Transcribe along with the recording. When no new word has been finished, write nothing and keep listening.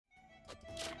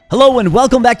Hello and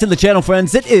welcome back to the channel,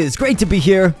 friends. It is great to be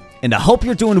here, and I hope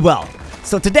you're doing well.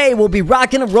 So today we'll be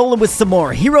rocking and rolling with some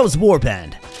more Heroes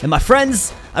Warband. And my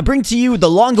friends, I bring to you the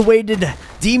long-awaited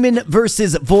Demon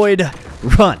vs. Void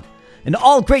run. And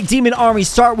all great demon armies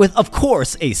start with, of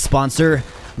course, a sponsor.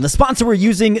 And the sponsor we're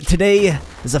using today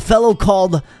is a fellow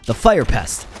called the Fire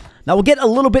Pest. Now we'll get a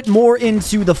little bit more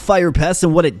into the Fire Pest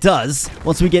and what it does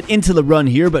once we get into the run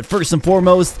here. But first and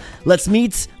foremost, let's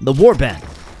meet the Warband.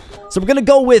 So we're going to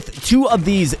go with two of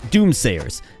these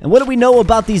Doomsayers. And what do we know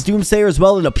about these Doomsayers?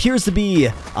 Well, it appears to be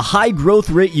a high growth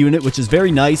rate unit, which is very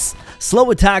nice.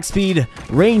 Slow attack speed,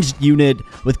 ranged unit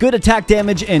with good attack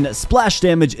damage and splash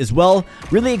damage as well.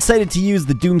 Really excited to use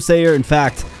the Doomsayer. In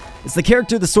fact, it's the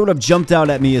character that sort of jumped out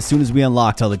at me as soon as we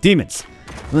unlocked all the demons.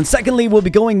 And then secondly, we'll be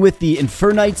going with the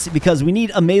Infernite because we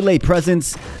need a melee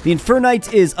presence. The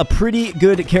Infernite is a pretty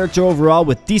good character overall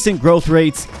with decent growth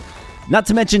rates. Not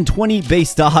to mention 20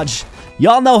 base dodge.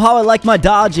 Y'all know how I like my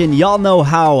dodge, and y'all know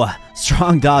how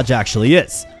strong dodge actually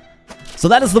is. So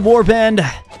that is the Warband.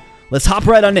 Let's hop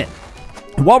right on in.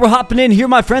 And while we're hopping in here,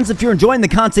 my friends, if you're enjoying the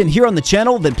content here on the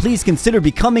channel, then please consider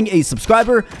becoming a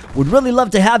subscriber. Would really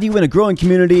love to have you in a growing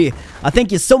community. I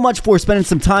thank you so much for spending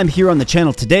some time here on the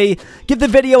channel today. Give the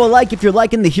video a like if you're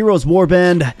liking the Heroes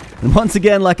Warband. And once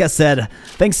again, like I said,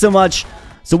 thanks so much.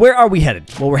 So where are we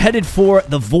headed? Well, we're headed for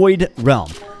the Void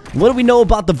Realm. What do we know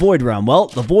about the Void Realm? Well,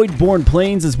 the Void-born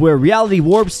Plains is where reality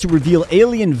warps to reveal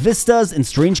alien vistas and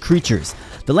strange creatures.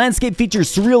 The landscape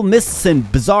features surreal mists and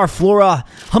bizarre flora,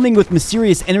 humming with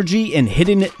mysterious energy and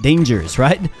hidden dangers,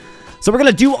 right? So we're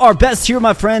going to do our best here,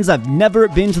 my friends. I've never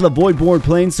been to the Void-born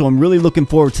Plains, so I'm really looking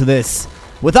forward to this.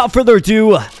 Without further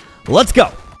ado, let's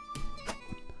go!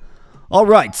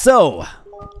 Alright, so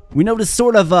we notice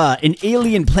sort of an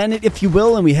alien planet, if you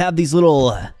will, and we have these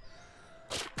little...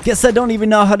 Guess I don't even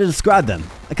know how to describe them.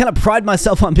 I kind of pride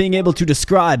myself on being able to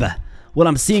describe what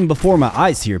I'm seeing before my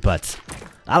eyes here, but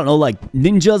I don't know, like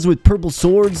ninjas with purple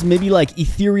swords, maybe like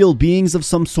ethereal beings of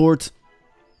some sort.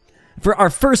 For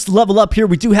our first level up here,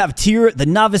 we do have Tyr, the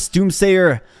Novice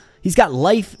Doomsayer. He's got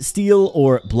Life, Steel,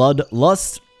 or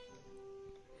Bloodlust.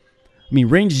 I mean,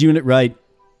 ranged unit, right?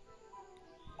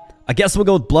 I guess we'll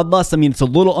go with Bloodlust. I mean, it's a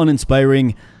little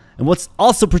uninspiring. And what's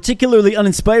also particularly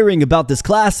uninspiring about this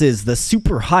class is the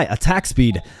super high attack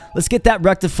speed. Let's get that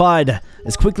rectified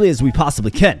as quickly as we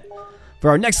possibly can. For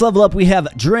our next level up, we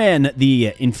have Dran,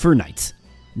 the Infernite.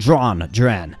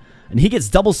 Dran. And he gets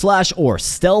double slash or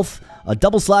stealth. A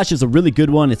double slash is a really good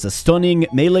one. It's a stunning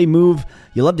melee move.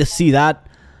 You'll love to see that.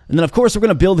 And then, of course, we're going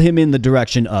to build him in the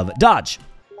direction of dodge.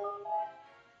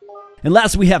 And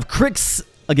last, we have Crix.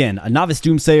 Again, a Novice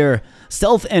Doomsayer,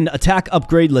 stealth and attack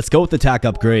upgrade. Let's go with attack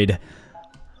upgrade.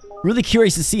 Really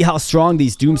curious to see how strong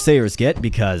these Doomsayers get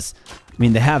because, I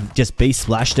mean, they have just base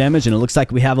splash damage, and it looks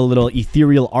like we have a little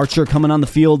ethereal archer coming on the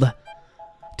field.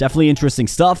 Definitely interesting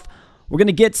stuff. We're going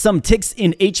to get some ticks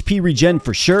in HP regen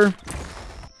for sure.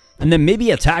 And then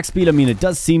maybe attack speed. I mean, it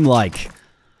does seem like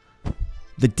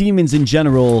the demons in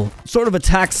general sort of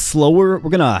attack slower. We're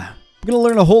going to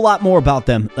learn a whole lot more about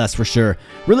them, that's for sure.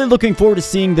 Really looking forward to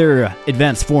seeing their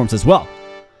advanced forms as well.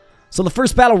 So the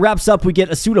first battle wraps up. We get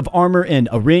a suit of armor and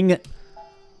a ring.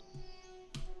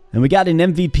 And we got an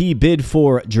MVP bid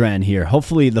for Dran here.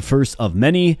 Hopefully the first of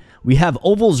many. We have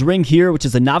Oval's ring here, which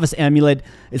is a novice amulet.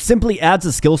 It simply adds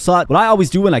a skill slot. What I always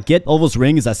do when I get Oval's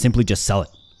ring is I simply just sell it.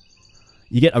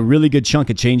 You get a really good chunk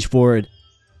of change for it.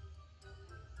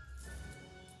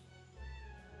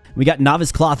 We got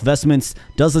Novice Cloth Vestments.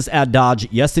 Does this add dodge?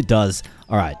 Yes, it does.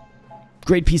 Alright.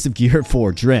 Great piece of gear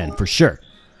for Dran, for sure.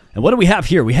 And what do we have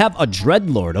here? We have a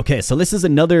Dreadlord. Okay, so this is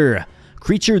another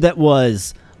creature that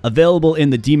was available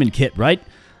in the Demon Kit, right?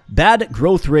 Bad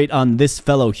growth rate on this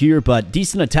fellow here, but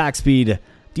decent attack speed,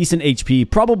 decent HP.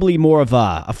 Probably more of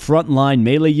a frontline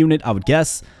melee unit, I would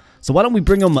guess. So why don't we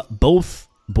bring them both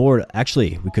board?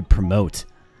 Actually, we could promote.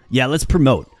 Yeah, let's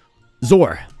promote.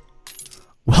 Zor.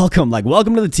 Welcome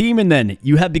to the team, and then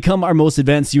you have become our most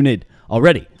advanced unit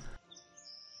already.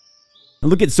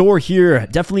 And look at Zor here,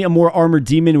 definitely a more armored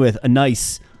demon with a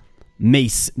nice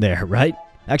mace there, right?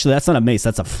 Actually, that's not a mace,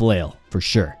 that's a flail, for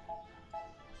sure.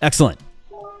 Excellent.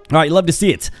 Alright, love to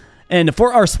see it. And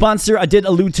for our sponsor, I did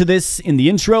allude to this in the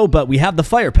intro, but we have the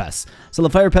Fire Pest. So the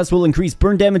Fire Pest will increase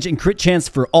burn damage and crit chance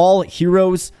for all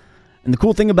heroes. And the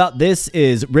cool thing about this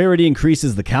is rarity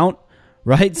increases the count,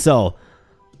 right? So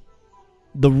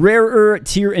the rarer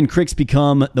Tyr and Crix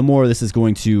become, the more this is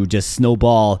going to just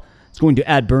snowball. It's going to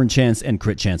add burn chance and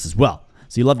crit chance as well.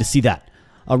 So you love to see that.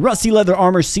 Rusty leather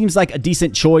armor seems like a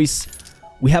decent choice.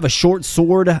 We have a short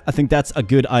sword. I think that's a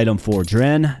good item for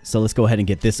Dran. So let's go ahead and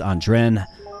get this on Dran.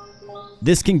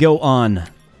 This can go on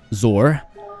Zor.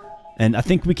 And I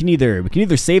think we can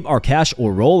either save our cash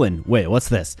or roll. And wait, what's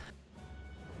this?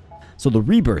 So the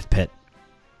rebirth pit.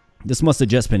 This must have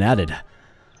just been added.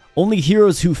 Only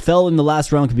heroes who fell in the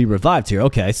last round can be revived here.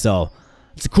 Okay, so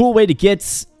it's a cool way to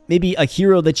get maybe a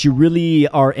hero that you really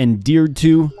are endeared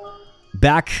to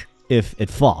back if it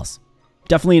falls.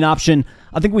 Definitely an option.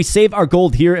 I think we save our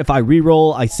gold here. If I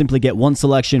re-roll, I simply get one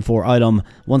selection for item,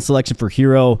 one selection for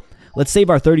hero. Let's save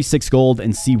our 36 gold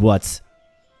and see what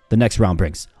the next round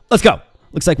brings. Let's go.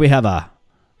 Looks like we have a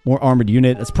more armored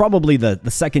unit. It's probably the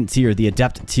second tier, the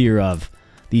adept tier of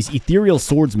these ethereal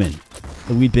swordsmen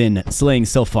that we've been slaying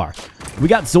so far. We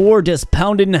got Zor just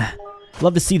pounding.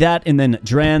 Love to see that. And then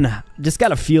Dran. Just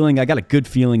got a feeling. I got a good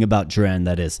feeling about Dran,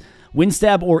 that is. Wind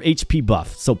stab or HP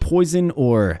buff. So poison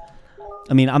or...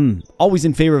 I mean, I'm always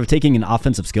in favor of taking an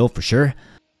offensive skill for sure.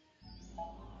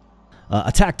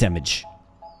 Attack damage.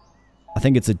 I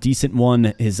think it's a decent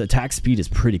one. His attack speed is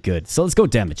pretty good. So let's go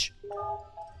damage.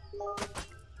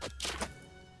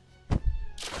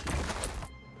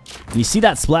 And you see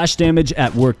that splash damage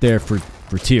at work there for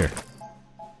tier.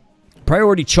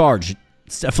 Priority charge.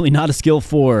 It's definitely not a skill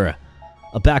for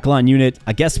a backline unit.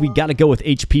 I guess we got to go with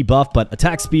HP buff, but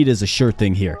attack speed is a sure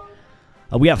thing here.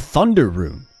 We have Thunder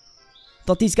Rune.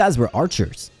 Thought these guys were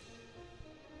archers.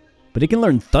 But it can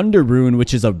learn Thunder Rune,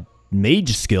 which is a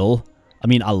mage skill. I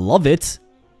mean, I love it.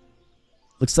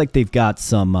 Looks like they've got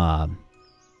some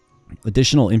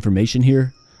additional information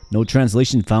here. No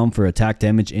translation found for attack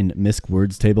damage in MISC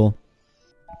words table.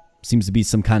 Seems to be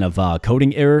some kind of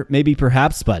coding error, maybe,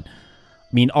 perhaps. But,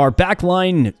 I mean, our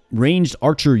backline ranged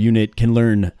archer unit can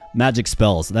learn magic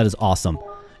spells. That is awesome.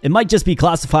 It might just be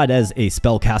classified as a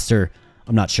spellcaster.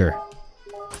 I'm not sure.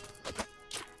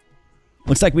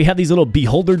 Looks like we have these little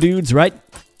beholder dudes, right?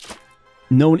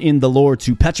 Known in the lore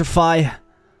to petrify.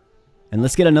 And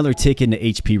let's get another tick into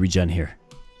HP regen here.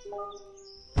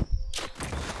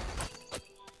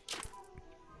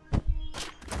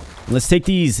 Let's take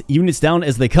these units down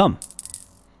as they come.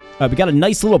 Alright, we got a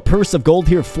nice little purse of gold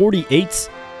here, 48.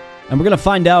 And we're going to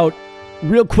find out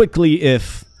real quickly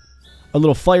if our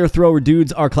little fire thrower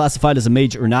dudes are classified as a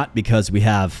mage or not, because we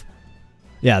have...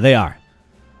 Yeah, they are.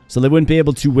 So they wouldn't be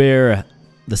able to wear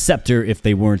the scepter if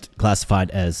they weren't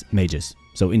classified as mages.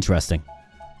 So interesting.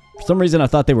 For some reason, I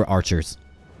thought they were archers.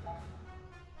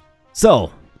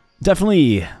 So,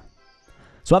 definitely...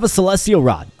 So I have a Celestial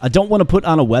Rod. I don't want to put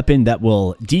on a weapon that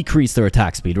will decrease their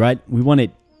attack speed, right? We want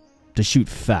it to shoot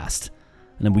fast.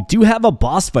 And then we do have a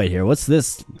boss fight here. What's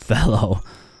this fellow?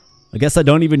 I guess I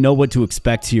don't even know what to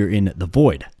expect here in the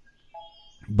Void.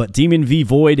 But Demon v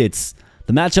Void, it's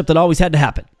the matchup that always had to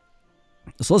happen.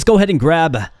 So let's go ahead and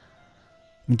grab...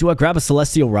 Do I grab a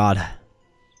Celestial Rod?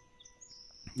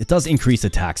 It does increase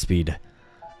attack speed.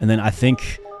 And then I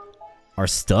think our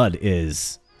stud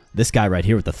is... this guy right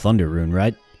here with the Thunder Rune,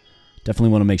 right? Definitely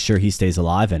want to make sure he stays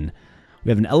alive. And we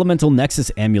have an Elemental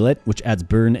Nexus Amulet, which adds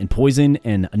burn and poison,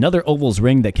 and another Oval's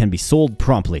Ring that can be sold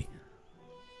promptly.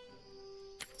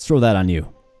 Let's throw that on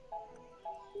you.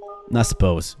 I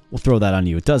suppose. We'll throw that on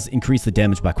you. It does increase the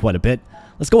damage by quite a bit.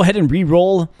 Let's go ahead and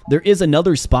re-roll. There is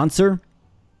another sponsor,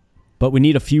 but we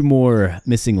need a few more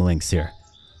missing links here.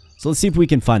 So let's see if we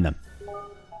can find them.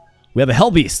 We have a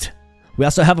Hellbeast. We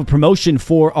also have a promotion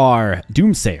for our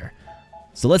Doomsayer.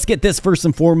 So let's get this first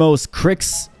and foremost.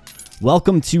 Crix,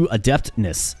 welcome to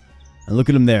Adeptness. And look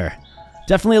at him there.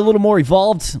 Definitely a little more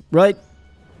evolved, right?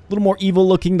 A little more evil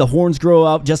looking. The horns grow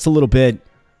out just a little bit.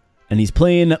 And he's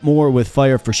playing more with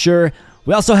fire for sure.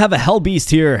 We also have a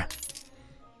Hellbeast here.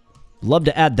 Love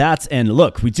to add that. And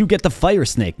look, we do get the Fire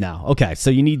Snake now. Okay, so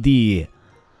you need the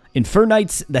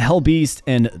Infernites, the Hellbeast,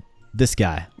 and this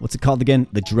guy. What's it called again?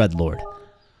 The Dreadlord.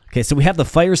 Okay, so we have the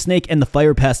Fire Snake and the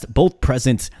Fire Pest both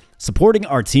present, supporting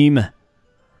our team. And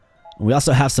we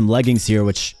also have some leggings here,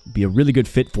 which would be a really good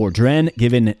fit for Dran,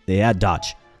 given they add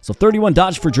dodge. So 31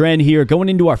 dodge for Dran here, going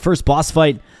into our first boss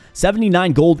fight.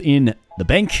 79 gold in the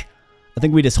bank. I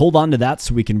think we just hold on to that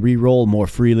so we can re-roll more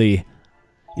freely.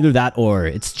 Either that or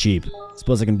it's cheap.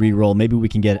 Suppose I can re-roll. Maybe we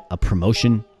can get a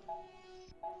promotion.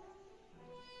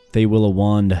 Fey Willow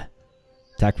Wand,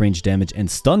 attack range damage, and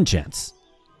stun chance.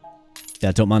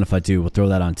 Yeah, don't mind if I do. We'll throw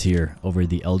that on tier over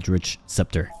the Eldritch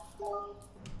Scepter.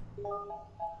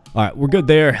 Alright, we're good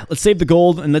there. Let's save the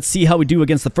gold and let's see how we do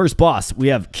against the first boss. We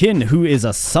have Kin, who is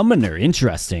a summoner.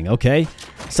 Interesting, okay.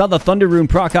 Saw the Thunder Rune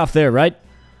proc off there, right?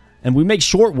 And we make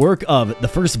short work of the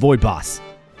first Void boss.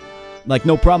 Like,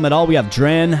 no problem at all. We have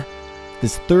Dran,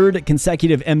 this third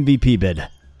consecutive MVP bid.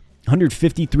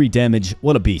 153 damage.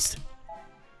 What a beast.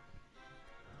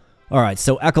 Alright,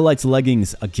 so Acolyte's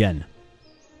leggings again.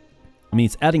 I mean,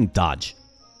 it's adding dodge.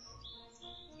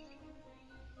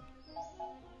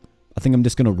 think I'm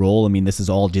just going to roll. I mean, this is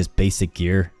all just basic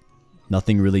gear.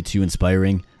 Nothing really too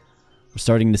inspiring. We're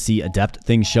starting to see adept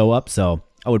things show up, so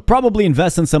I would probably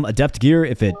invest in some adept gear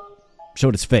if it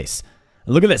showed its face.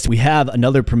 And look at this. We have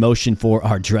another promotion for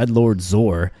our Dreadlord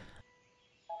Zor,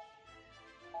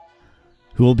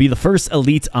 who will be the first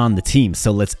elite on the team,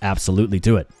 so let's absolutely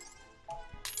do it.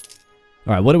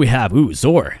 Alright, what do we have? Ooh,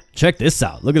 Zor. Check this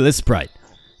out. Look at this sprite.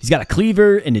 He's got a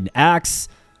cleaver and an axe.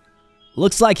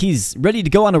 Looks like he's ready to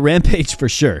go on a rampage for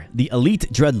sure. The Elite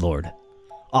Dreadlord.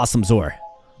 Awesome, Zor.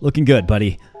 Looking good,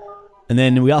 buddy. And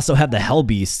then we also have the Hell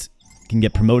Beast. Can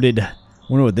get promoted. I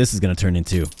wonder what this is going to turn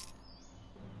into.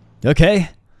 Okay.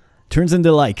 Turns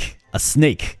into like a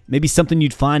snake. Maybe something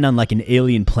you'd find on like an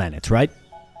alien planet, right?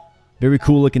 Very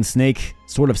cool looking snake.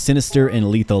 Sort of sinister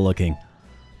and lethal looking.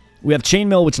 We have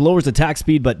Chainmail, which lowers attack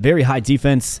speed, but very high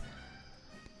defense.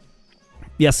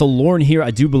 Yeah, so Lorne here,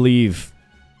 I do believe,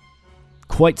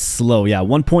 quite slow. Yeah,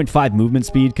 1.5 movement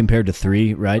speed compared to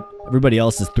 3, right? Everybody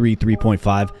else is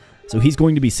 3.5. So he's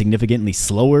going to be significantly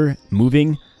slower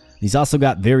moving. He's also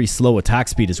got very slow attack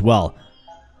speed as well.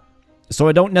 So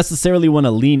I don't necessarily want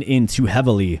to lean in too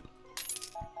heavily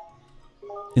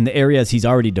in the areas he's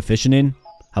already deficient in.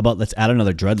 How about let's add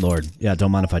another Dreadlord? Yeah,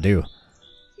 don't mind if I do.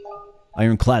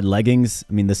 Ironclad leggings.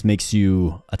 I mean, this makes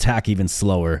you attack even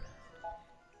slower.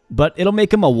 But it'll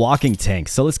make him a walking tank.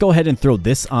 So let's go ahead and throw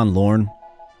this on Lorne.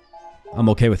 I'm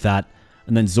okay with that.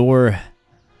 And then Zor.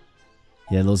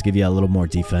 Yeah, those give you a little more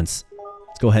defense.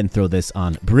 Let's go ahead and throw this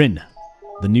on Bryn,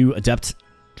 the new Adept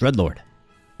Dreadlord.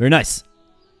 Very nice.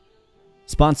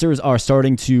 Sponsors are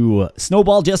starting to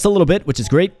snowball just a little bit, which is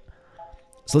great.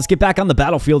 So let's get back on the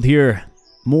battlefield here.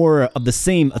 More of the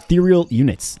same ethereal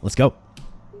units. Let's go.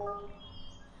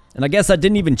 And I guess I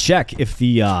didn't even check if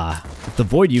the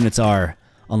void units are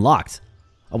unlocked.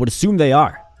 I would assume they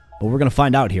are, but we're going to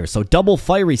find out here. So double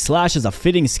fiery slash is a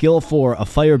fitting skill for a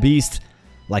fire beast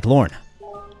like Lorne.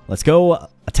 Let's go.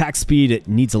 Attack speed, it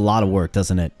needs a lot of work,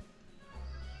 doesn't it?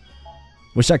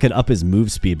 Wish I could up his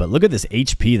move speed, but look at this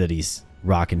HP that he's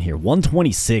rocking here.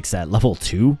 126 at level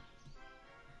 2.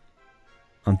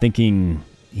 I'm thinking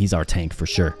he's our tank for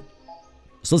sure.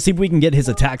 So let's see if we can get his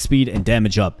attack speed and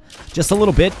damage up just a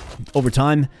little bit over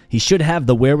time. He should have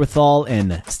the wherewithal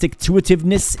and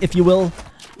stick-to-itiveness, if you will,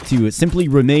 to simply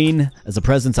remain as a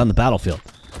presence on the battlefield.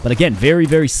 But again, very,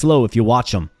 very slow if you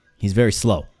watch him. He's very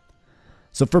slow.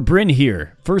 So for Bryn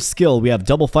here, first skill, we have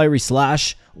double fiery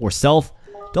slash or stealth.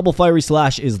 Double fiery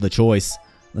slash is the choice.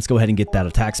 Let's go ahead and get that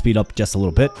attack speed up just a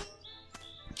little bit.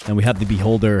 And we have the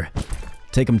Beholder.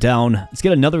 Take him down. Let's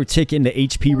get another tick into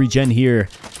HP regen here.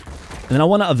 And then I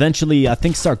want to eventually, I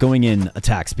think, start going in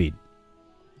attack speed.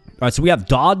 Alright, so we have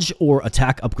dodge or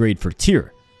attack upgrade for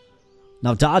tier.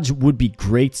 Now, dodge would be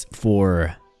great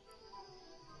for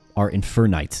our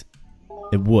Infernite.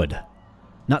 It would.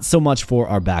 Not so much for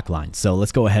our backline. So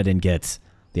let's go ahead and get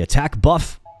the attack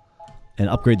buff and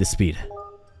upgrade the speed.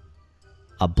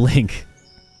 A blink.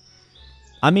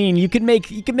 I mean, you could make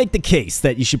the case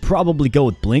that you should probably go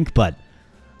with blink, but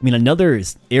I mean, another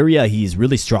area he's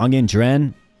really strong in,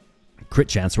 Dran. Crit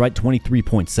chance, right?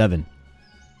 23.7.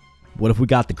 What if we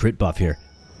got the crit buff here?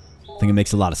 I think it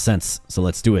makes a lot of sense, so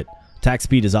let's do it. Attack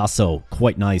speed is also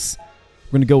quite nice.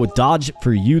 We're going to go with dodge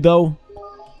for you, though.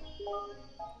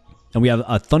 And we have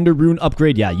a Thunder Rune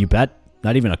upgrade. Yeah, you bet.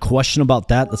 Not even a question about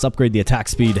that. Let's upgrade the attack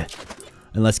speed,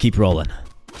 and let's keep rolling.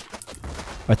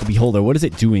 Alright, the Beholder, what is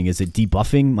it doing? Is it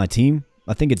debuffing my team?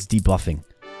 I think it's debuffing.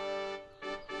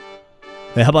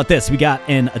 Hey, how about this? We got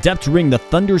an Adept Ring, the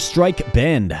Thunderstrike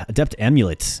Band. Adept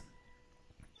Amulet.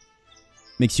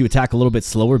 Makes you attack a little bit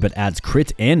slower, but adds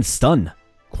crit and stun.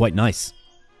 Quite nice.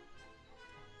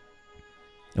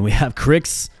 And we have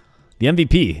Crix, the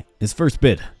MVP, his first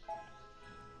bid.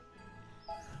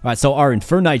 Alright, so our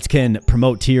Infernites can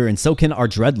promote tier, and so can our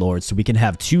Dreadlords, so we can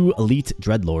have 2 Elite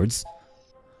Dreadlords.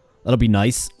 That'll be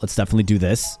nice. Let's definitely do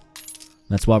this.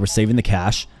 That's why we're saving the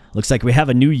cash. Looks like we have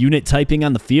a new unit typing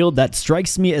on the field that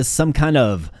strikes me as some kind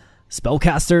of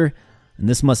spellcaster. And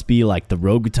this must be like the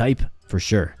rogue type for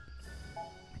sure.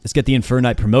 Let's get the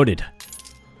Infernite promoted.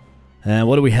 And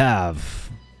what do we have?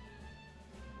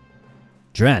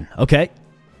 Dran. Okay.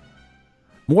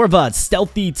 More of a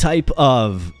stealthy type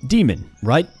of demon,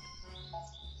 right?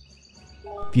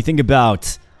 If you think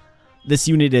about this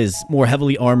unit is more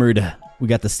heavily armored, we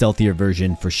got the stealthier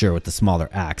version for sure with the smaller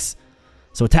axe.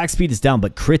 So attack speed is down,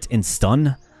 but crit and stun.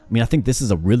 I mean, I think this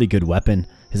is a really good weapon.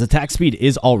 His attack speed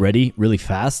is already really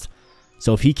fast.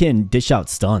 So if he can dish out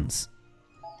stuns.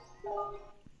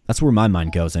 That's where my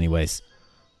mind goes anyways.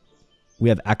 We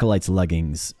have Acolyte's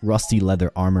leggings. Rusty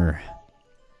leather armor.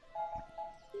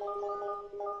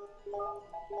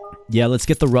 Yeah, let's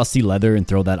get the rusty leather and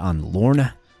throw that on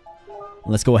Lorne.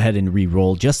 Let's go ahead and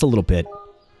re-roll just a little bit.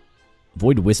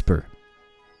 Void Whisper.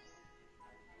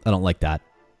 I don't like that.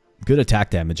 Good attack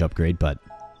damage upgrade, but...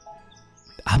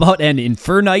 How about an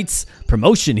Infernite's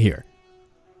promotion here?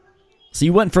 So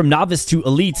you went from Novice to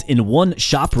Elite in one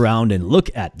shop round, and look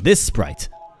at this sprite.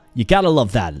 You gotta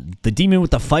love that. The demon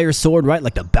with the fire sword, right?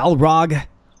 Like the Balrog.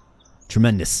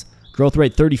 Tremendous. Growth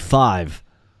rate 35.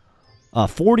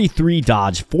 43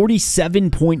 dodge.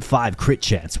 47.5 crit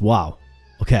chance. Wow.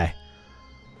 Okay.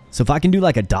 So if I can do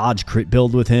like a dodge crit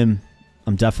build with him,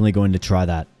 I'm definitely going to try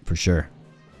that for sure.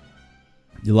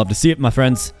 You'll love to see it, my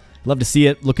friends. Love to see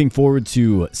it. Looking forward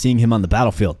to seeing him on the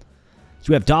battlefield. So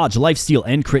we have dodge, lifesteal,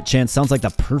 and crit chance. Sounds like the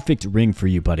perfect ring for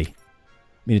you, buddy. I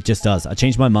mean, it just does. I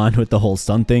changed my mind with the whole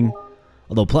stun thing.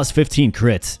 Although plus 15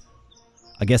 crits.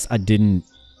 I guess I didn't...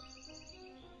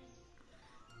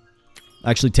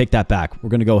 Actually, take that back. We're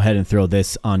going to go ahead and throw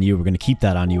this on you. We're going to keep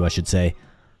that on you, I should say.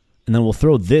 And then we'll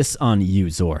throw this on you,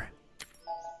 Zor.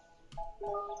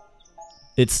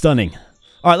 It's stunning.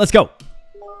 All right, let's go.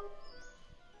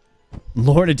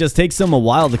 Lorne, it just takes him a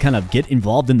while to kind of get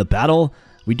involved in the battle.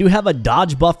 We do have a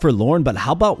dodge buff for Lorne, but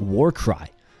how about Warcry?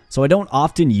 So I don't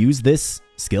often use this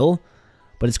skill,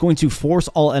 but it's going to force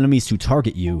all enemies to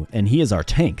target you, and he is our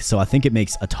tank, so I think it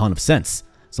makes a ton of sense.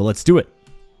 So let's do it.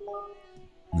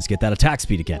 Let's get that attack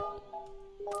speed again.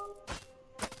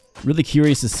 Really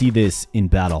curious to see this in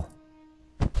battle.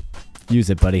 Use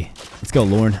it, buddy. Let's go,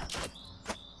 Lorne.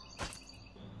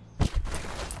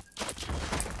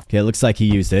 Okay, it looks like he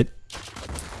used it.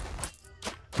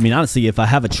 I mean, honestly, if I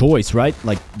have a choice, right?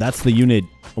 Like, that's the unit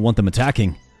I want them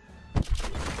attacking.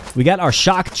 We got our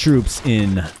shock troops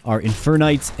in our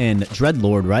Infernites and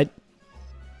Dreadlord, right?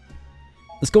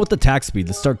 Let's go with the attack speed.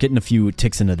 Let's start getting a few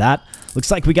ticks into that. Looks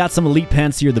like we got some elite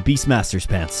pants here, the Beastmaster's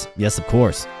pants. Yes, of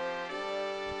course.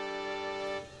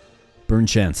 Burn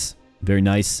chance. Very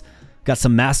nice. Got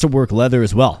some masterwork leather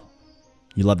as well.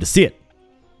 You love to see it.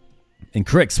 And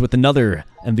Crix with another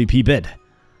MVP bid.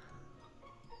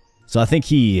 So I think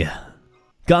he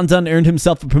gone done earned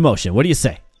himself a promotion. What do you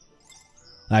say?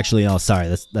 Actually, oh,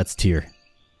 sorry. That's tier.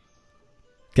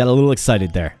 Got a little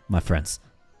excited there, my friends.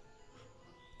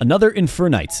 Another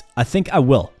Infernite. I think I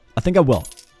will. I think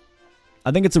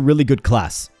it's a really good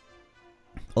class.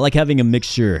 I like having a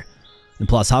mixture. And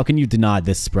plus, how can you deny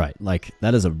this sprite? Like,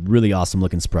 that is a really awesome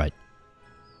looking sprite.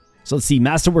 So let's see.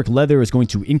 Masterwork Leather is going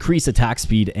to increase attack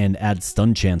speed and add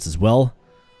stun chance as well.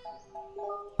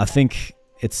 I think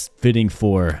it's fitting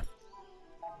for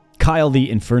Kyle the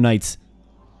Infernite.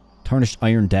 Tarnished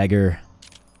Iron Dagger.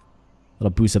 That'll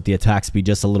boost up the attack speed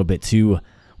just a little bit too.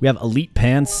 We have Elite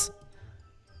Pants.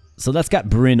 So that's got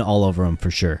Bryn all over him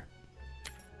for sure.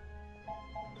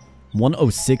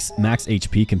 106 max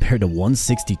HP compared to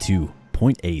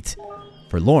 162.8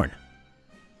 for Lorne.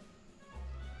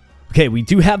 Okay, we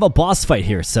do have a boss fight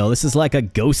here. So this is like a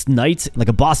ghost knight, like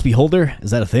a boss beholder.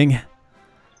 Is that a thing? I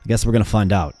guess we're going to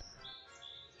find out.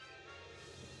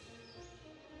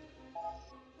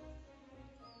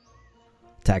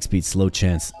 Attack speed, slow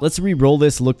chance. Let's re-roll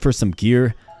this, look for some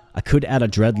gear. I could add a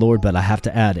Dreadlord, but I have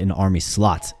to add an army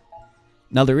slot.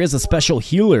 Now, there is a special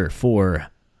healer for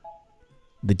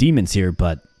the demons here,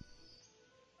 but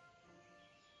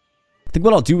I think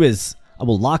what I'll do is I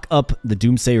will lock up the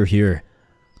Doomsayer here.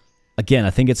 Again,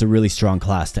 I think it's a really strong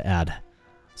class to add.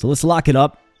 So let's lock it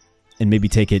up and maybe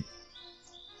take it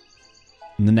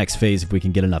in the next phase if we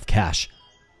can get enough cash.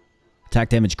 Attack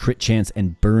damage, crit chance,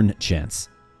 and burn chance.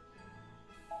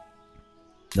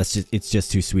 It's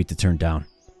just too sweet to turn down.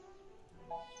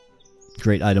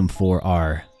 Great item for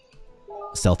our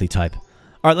stealthy type.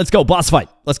 Alright, let's go. Boss fight.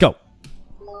 Let's go.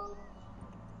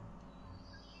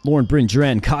 Lorne, Bryn,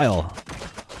 Duran, Kyle.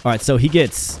 Alright, so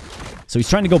he's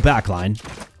trying to go backline,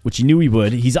 which he knew he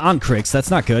would. He's on Crix. That's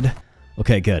not good.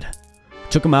 Okay, good.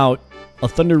 Took him out. A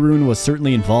Thunder Rune was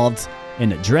certainly involved.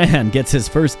 And Dran gets his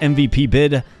first MVP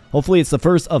bid. Hopefully it's the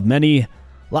first of many.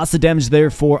 Lots of damage there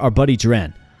for our buddy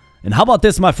Dran. And how about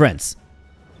this, my friends?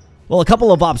 Well, a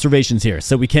couple of observations here.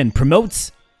 So we can promote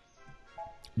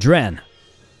Dran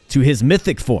to his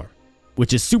mythic form,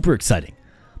 which is super exciting.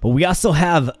 But we also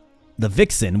have the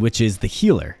Vixen, which is the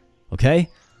healer. Okay?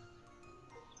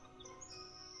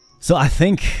 So I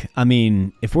think, I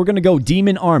mean, if we're going to go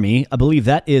demon army, I believe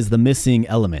that is the missing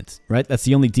element, right? That's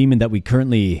the only demon that we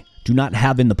currently do not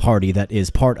have in the party that is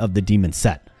part of the demon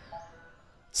set.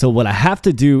 So what I have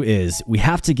to do is we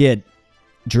have to get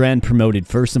Dran promoted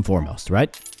first and foremost,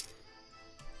 right?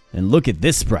 And look at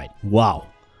this sprite. Wow.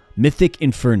 Mythic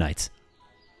Infernite.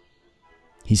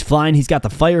 He's flying. He's got the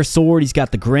fire sword. He's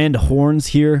got the grand horns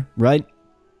here, right?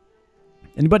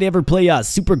 Anybody ever play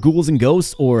Super Ghouls and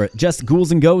Ghosts or just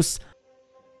Ghouls and Ghosts?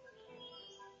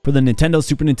 For the Nintendo,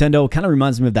 Super Nintendo, kind of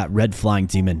reminds me of that red flying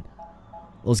demon.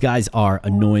 Those guys are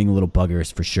annoying little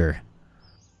buggers for sure.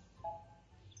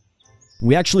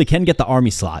 We actually can get the army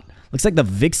slot. Looks like the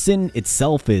Vixen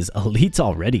itself is elite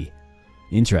already.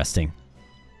 Interesting.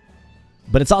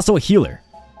 But it's also a healer,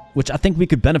 which I think we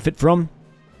could benefit from.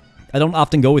 I don't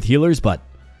often go with healers, but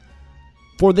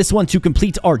for this one to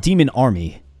complete our demon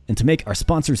army and to make our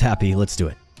sponsors happy, let's do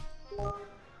it.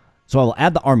 So I will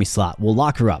add the army slot. We'll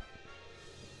lock her up.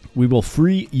 We will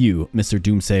free you, Mr.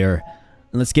 Doomsayer.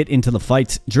 And let's get into the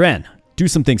fight. Dran, do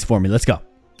some things for me. Let's go.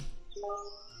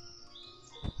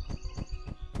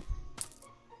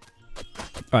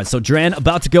 Alright, so Dran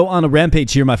about to go on a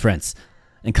rampage here, my friends.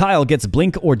 And Kyle gets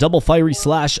blink or double fiery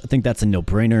slash. I think that's a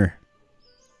no-brainer.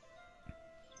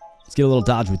 Let's get a little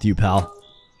dodge with you, pal.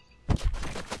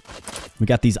 We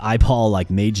got these eyeball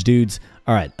like mage dudes.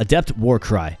 Alright, adept war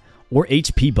cry or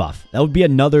HP buff. That would be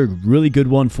another really good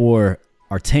one for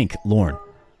our tank, Lorne.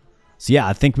 So yeah,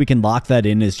 I think we can lock that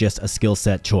in as just a skill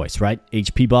set choice, right?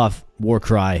 HP buff, war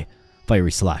cry,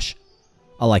 fiery slash.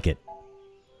 I like it.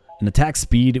 And attack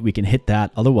speed, we can hit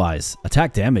that. Otherwise,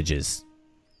 attack damage is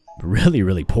really,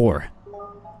 really poor.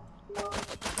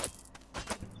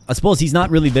 I suppose he's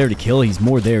not really there to kill. He's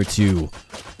more there to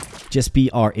just be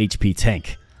our HP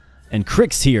tank. And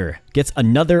Crix here gets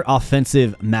another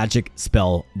offensive magic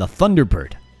spell, the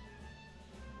Thunderbird.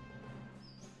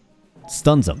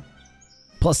 Stuns him.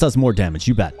 Plus does more damage,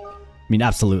 you bet. I mean,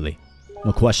 absolutely.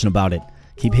 No question about it.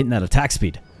 Keep hitting that attack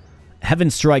speed. Heaven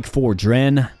Strike for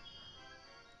Dran.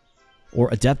 Or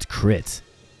Adept Crit.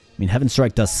 I mean, Heaven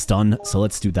Strike does stun, so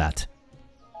let's do that.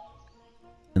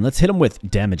 And let's hit him with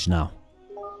damage now.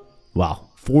 Wow,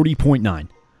 40.9.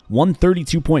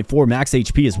 132.4 max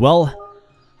HP as well.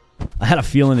 I had a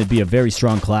feeling it'd be a very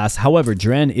strong class. However,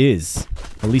 Dran is,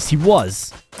 at least he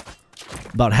was,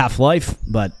 about half-life,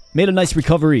 but made a nice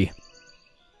recovery.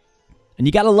 And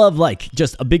you gotta love, like,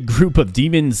 just a big group of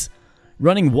demons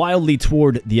running wildly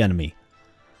toward the enemy.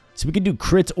 So we can do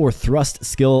crit or thrust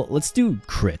skill. Let's do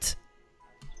crit.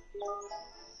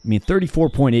 I mean,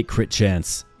 34.8 crit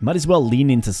chance. Might as well lean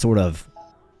into sort of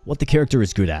what the character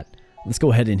is good at. Let's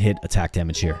go ahead and hit attack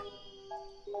damage here.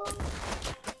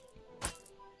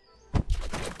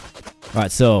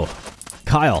 Alright, so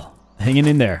Kyle, hanging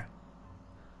in there.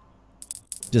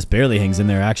 Just barely hangs in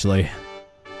there, actually.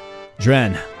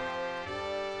 Dran.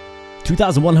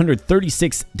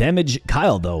 2,136 damage.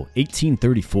 Kyle, though,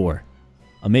 1,834.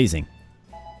 Amazing.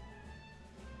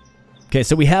 Okay,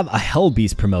 so we have a Hell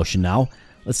Beast promotion now.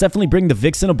 Let's definitely bring the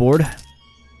Vixen aboard.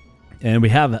 And we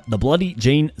have the Bloody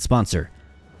Jane sponsor.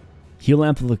 Heal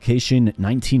amplification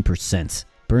 19%.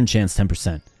 Burn chance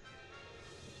 10%.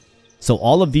 So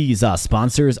all of these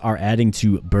sponsors are adding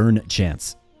to burn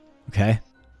chance. Okay?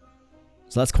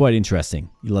 So that's quite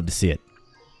interesting. You love to see it.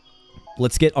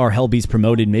 Let's get our Hell Beast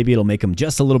promoted. Maybe it'll make them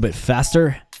just a little bit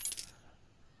faster.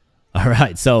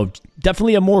 Alright, so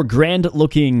definitely a more grand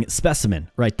looking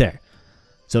specimen right there.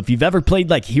 So if you've ever played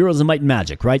like Heroes of Might and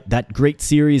Magic, right? That great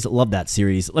series, love that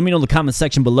series. Let me know in the comment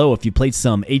section below if you played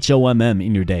some HOMM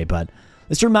in your day, but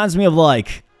this reminds me of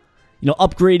like, you know,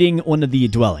 upgrading one of the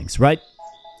dwellings, right?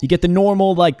 You get the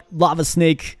normal like lava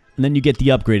snake, and then you get the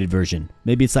upgraded version.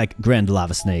 Maybe it's like Grand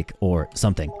Lava Snake or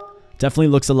something. Definitely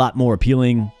looks a lot more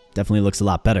appealing, definitely looks a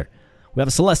lot better. We have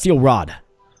a Celestial Rod.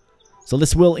 So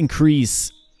this will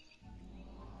increase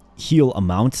heal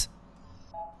amount.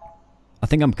 I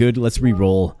think I'm good. Let's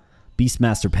re-roll.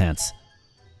 Beastmaster Pants.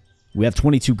 We have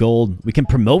 22 gold. We can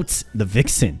promote the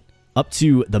Vixen up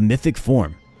to the mythic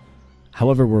form.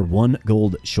 However, we're 1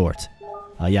 gold short.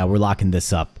 Yeah, we're locking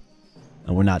this up.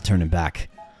 And we're not turning back.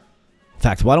 In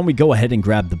fact, why don't we go ahead and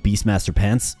grab the Beastmaster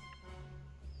Pants?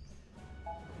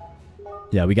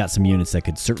 Yeah, we got some units that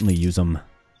could certainly use them.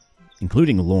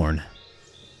 Including Lorne.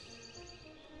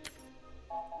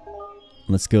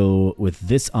 Let's go with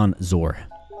this on Zor.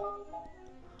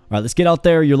 Alright, let's get out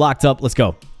there. You're locked up. Let's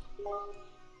go.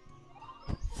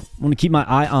 I want to keep my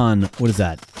eye on... What is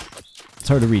that? It's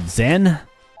hard to read. Zan?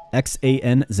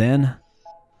 X-A-N. Zan?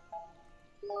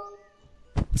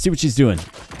 Let's see what she's doing.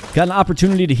 Got an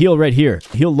opportunity to heal right here.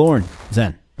 Heal Lorne.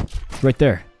 Zan. Right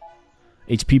there.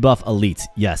 HP buff elite.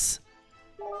 Yes.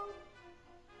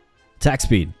 Attack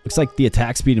speed. Looks like the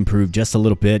attack speed improved just a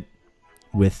little bit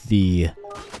with the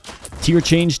tier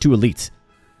change to elite.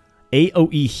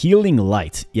 AoE healing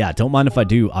light. Yeah, don't mind if I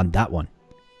do on that one.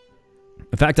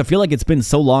 In fact, I feel like it's been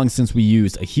so long since we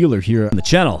used a healer here on the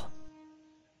channel.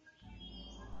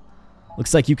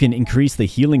 Looks like you can increase the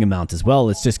healing amount as well.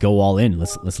 Let's just go all in.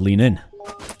 Let's lean in.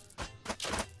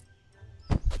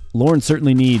 Lauren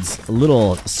certainly needs a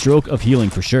little stroke of healing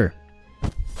for sure.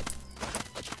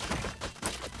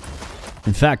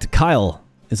 In fact, Kyle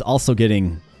is also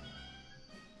getting...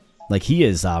 like, he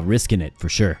is risking it for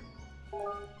sure.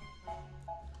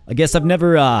 I guess I've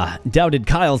never doubted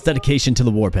Kyle's dedication to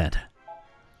the Warband.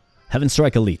 Heaven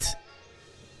Strike Elite.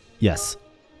 Yes.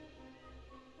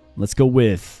 Let's go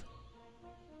with...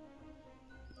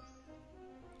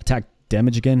 attack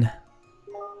damage again.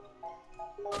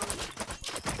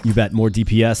 You bet, more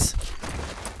DPS.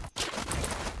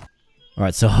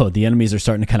 Alright, so the enemies are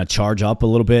starting to kind of charge up a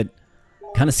little bit.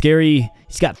 Kind of scary.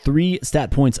 He's got 3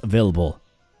 stat points available.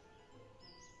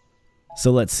 So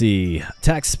let's see.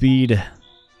 Attack speed.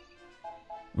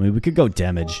 I mean, we could go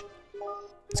damage.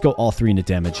 Let's go all 3 into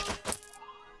damage.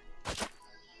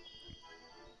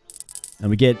 And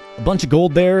we get a bunch of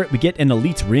gold there. We get an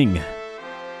elite ring.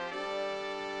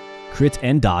 Crit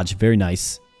and dodge. Very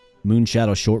nice. Moon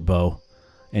Shadow short bow.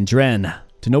 And Dren,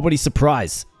 to nobody's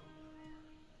surprise.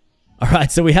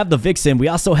 Alright, so we have the Vixen. We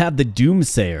also have the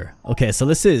Doomsayer. Okay, so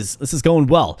this is going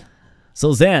well.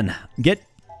 So Zan, get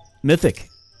Mythic.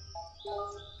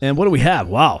 And what do we have?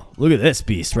 Wow, look at this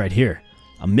beast right here.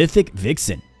 A Mythic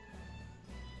Vixen.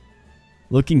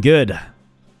 Looking good.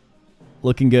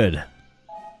 Looking good.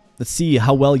 Let's see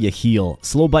how well you heal.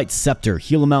 Slow Bite Scepter.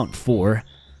 Heal amount 4.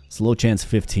 Slow chance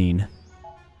 15.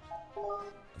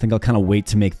 I think I'll kind of wait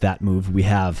to make that move. We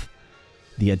have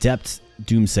the Adept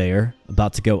Doomsayer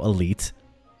about to go Elite.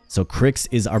 So Crix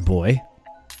is our boy.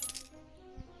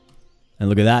 And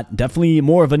look at that. Definitely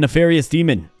more of a nefarious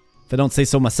demon, if I don't say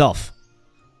so myself.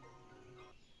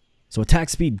 So attack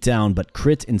speed down, but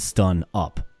crit and stun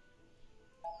up.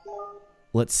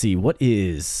 Let's see. What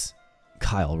is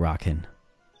Kyle rocking?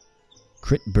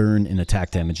 Crit, burn, and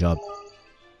attack damage up.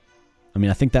 I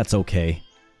mean, I think that's okay.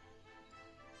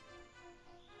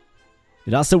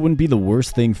 It also wouldn't be the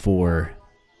worst thing for...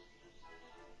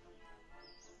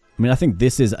 I mean, I think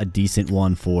this is a decent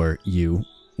one for you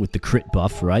with the crit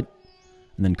buff, right?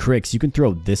 And then Crix, you can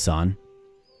throw this on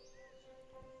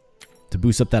to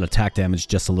boost up that attack damage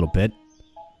just a little bit.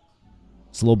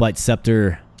 Slow Bite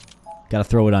Scepter, gotta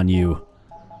throw it on you.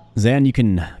 Zan, you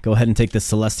can go ahead and take this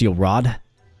Celestial Rod.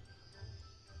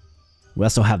 We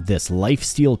also have this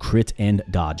Lifesteal, Crit, and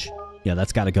Dodge. Yeah,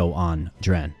 that's gotta go on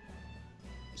Dren.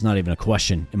 There's not even a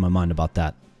question in my mind about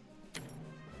that.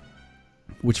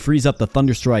 Which frees up the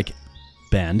Thunderstrike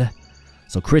band.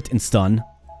 So crit and stun.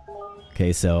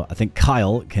 Okay, so I think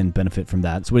Kyle can benefit from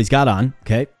that. That's what he's got on.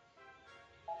 Okay.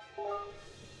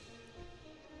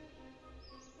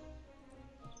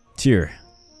 Tier.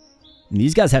 And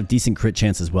these guys have decent crit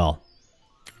chance as well.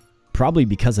 Probably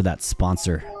because of that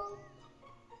sponsor.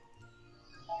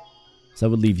 So I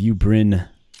would leave you, Bryn.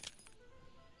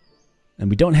 And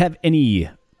we don't have any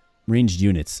ranged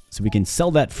units, so we can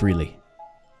sell that freely.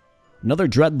 Another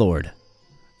Dreadlord.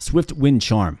 Swift Wind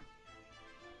Charm.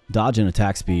 Dodge and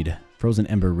attack speed. Frozen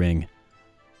Ember Ring.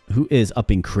 Who is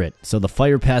upping crit? So the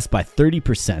fire pass by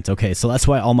 30%. Okay, so that's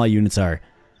why all my units are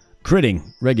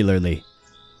critting regularly.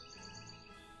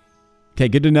 Okay,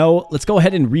 good to know. Let's go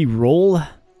ahead and re-roll.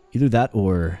 Either that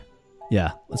or...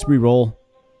 yeah, let's re-roll.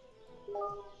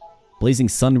 Blazing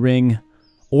Sun Ring.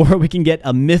 Or we can get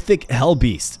a Mythic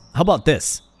Hellbeast. How about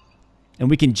this? And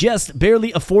we can just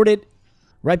barely afford it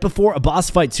right before a boss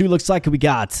fight too. Looks like we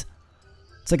got...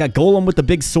 it's like a golem with a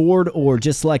big sword or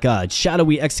just like a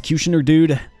shadowy executioner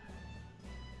dude.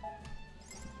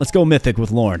 Let's go Mythic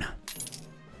with Lorne.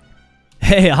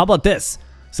 Hey, how about this?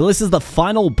 So this is the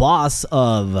final boss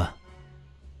of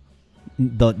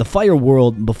the Fire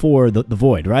World before the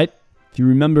Void, right? If you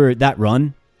remember that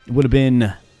run, it would have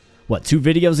been, what, 2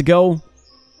 videos ago?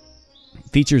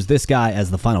 Features this guy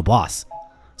as the final boss.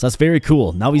 So that's very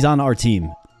cool. Now he's on our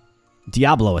team.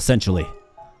 Diablo, essentially.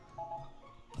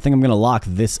 I think I'm going to lock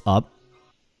this up.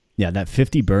 Yeah, that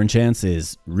 50 burn chance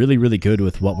is really, really good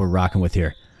with what we're rocking with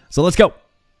here. So let's go.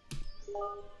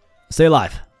 Stay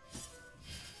alive.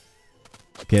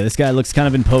 Okay, this guy looks kind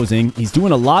of imposing. He's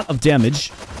doing a lot of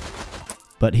damage,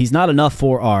 but he's not enough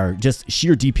for our just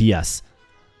sheer DPS.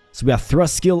 So we have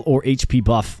thrust skill or HP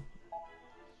buff.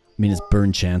 I mean, it's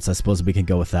burn chance. I suppose we can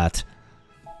go with that.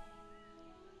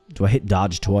 Do I hit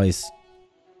dodge twice?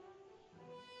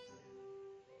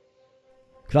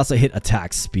 Could also hit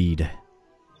attack speed.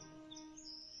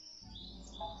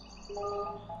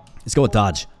 Let's go with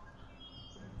dodge.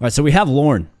 Alright, so we have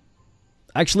Lorne.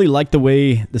 I actually like the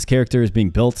way this character is being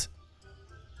built.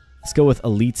 Let's go with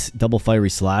Elite Double Fiery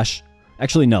Slash.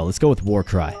 Actually, no. Let's go with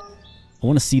Warcry. I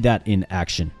want to see that in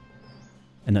action.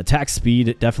 And attack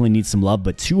speed definitely needs some love,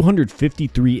 but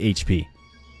 253 HP.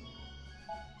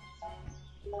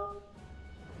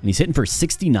 And he's hitting for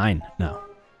 69 now.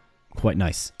 Quite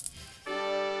nice.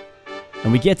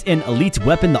 And we get an elite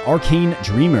weapon, the Arcane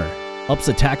Dreamer. Ups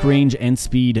attack range and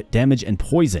speed, damage, and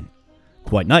poison.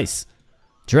 Quite nice.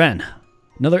 Dren,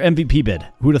 another MVP bid.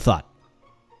 Who'd have thought?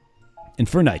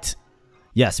 Infernite.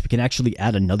 Yes, we can actually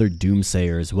add another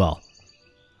Doomsayer as well.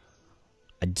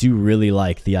 I do really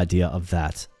like the idea of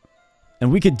that.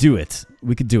 And we could do it.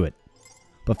 We could do it.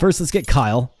 But first, let's get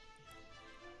Kyle.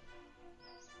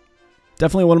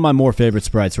 Definitely one of my more favorite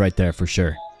sprites right there, for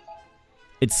sure.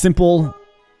 It's simple.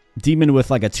 Demon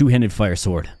with like a two-handed fire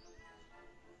sword.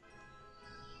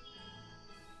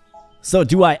 So,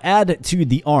 do I add to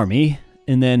the army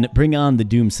and then bring on the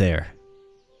Doomsayer?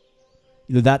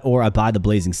 Either that or I buy the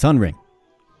Blazing Sun Ring.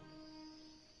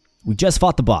 We just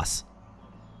fought the boss.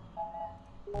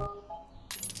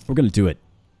 We're going to do it.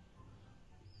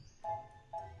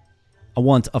 I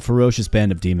want a ferocious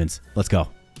band of demons. Let's go.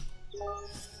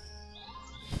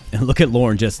 And look at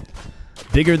Lorne, just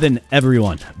bigger than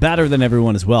everyone. Badder than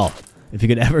everyone as well. If he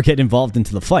could ever get involved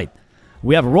into the fight.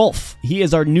 We have Rolf. He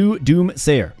is our new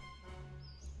Doomsayer.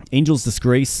 Angel's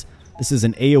Disgrace. This is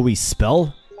an AoE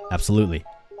spell? Absolutely.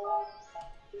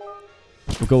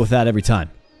 We'll go with that every time.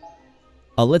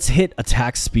 Let's hit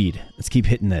attack speed. Let's keep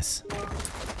hitting this.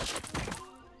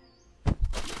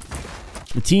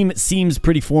 The team seems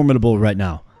pretty formidable right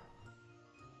now.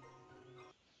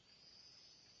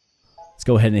 Let's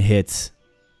go ahead and hit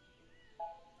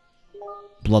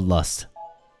Bloodlust.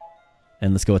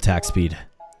 And let's go attack speed.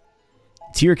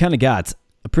 Tyr kind of got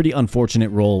a pretty unfortunate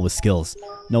roll with skills.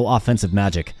 No offensive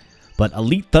magic. But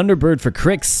Elite Thunderbird for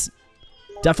Crix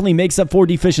definitely makes up for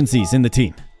deficiencies in the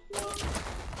team.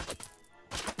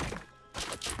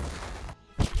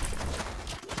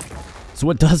 So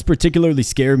what does particularly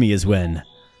scare me is when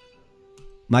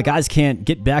my guys can't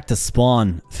get back to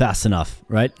spawn fast enough,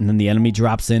 right? And then the enemy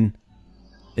drops in.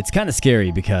 It's kind of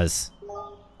scary because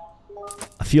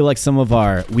I feel like some of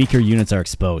our weaker units are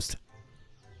exposed.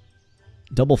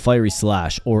 Double Fiery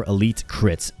Slash or Elite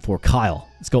Crit for Kyle.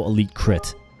 Let's go Elite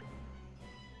Crit.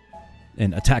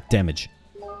 And attack damage.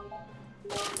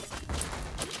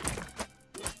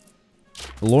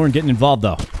 Lorne getting involved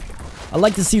though. I'd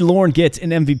like to see Lorne get an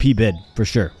MVP bid, for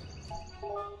sure.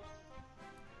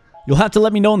 You'll have to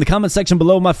let me know in the comment section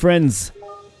below, my friends.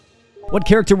 What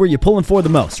character were you pulling for the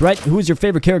most, right? Who is your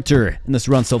favorite character in this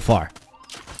run so far?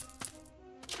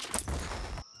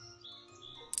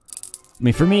 I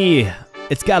mean, for me,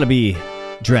 it's gotta be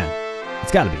Dren.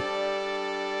 It's gotta be.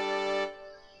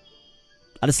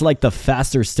 I just like the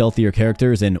faster, stealthier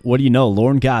characters, and what do you know?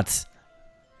 Lorne got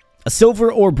a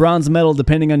silver or bronze medal,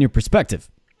 depending on your perspective.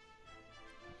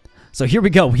 So here we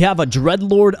go. We have a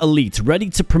Dreadlord Elite ready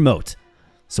to promote.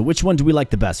 So which one do we like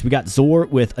the best? We got Zor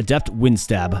with Adept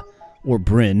Windstab, or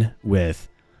Bryn with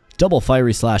Double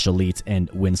Fiery Slash Elite and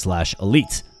Wind Slash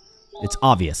Elite. It's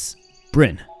obvious.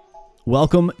 Bryn,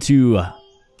 welcome to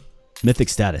Mythic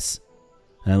status.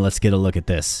 And let's get a look at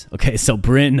this. Okay, so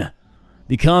Bryn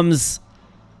becomes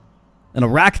an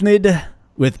arachnid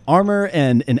with armor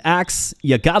and an axe.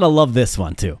 You gotta love this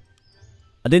one too.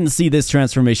 I didn't see this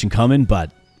transformation coming,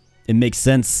 but it makes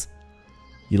sense.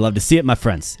 You love to see it, my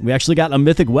friends. We actually got a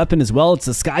mythic weapon as well. It's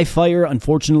a Skyfire,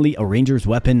 unfortunately a ranger's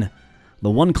weapon. The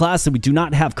one class that we do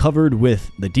not have covered with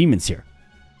the demons here.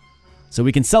 So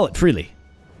we can sell it freely.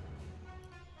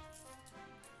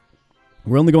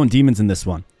 We're only going demons in this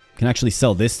one. Can actually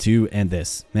sell this too and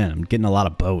this. Man, I'm getting a lot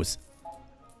of bows.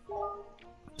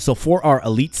 So for our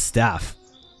elite staff,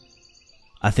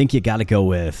 I think you gotta go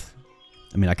with...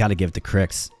 I mean, I gotta give it to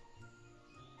Crix.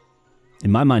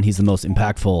 In my mind, he's the most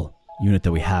impactful unit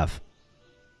that we have.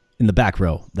 In the back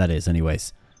row, that is,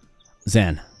 anyways.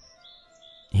 Zan.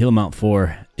 Heal him out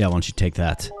 4. Yeah, why don't you take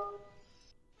that?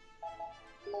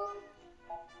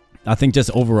 I think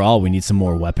just overall, we need some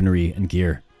more weaponry and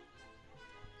gear.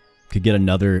 Could get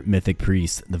another Mythic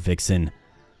Priest, the Vixen.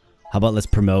 How about let's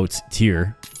promote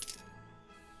Tyr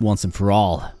once and for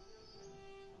all.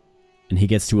 And he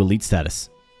gets to elite status.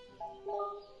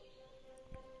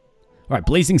 Alright,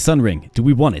 Blazing Sun Ring. Do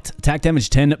we want it? Attack damage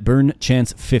 10, burn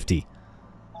chance 50.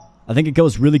 I think it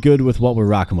goes really good with what we're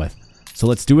rocking with. So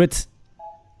let's do it.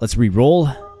 Let's re-roll.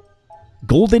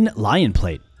 Golden Lion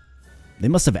Plate. They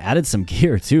must have added some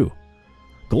gear too.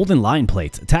 Golden Lion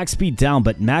Plate. Attack speed down,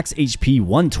 but max HP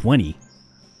 120.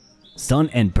 Stun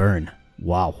and burn.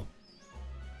 Wow.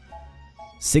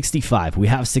 65. We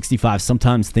have 65.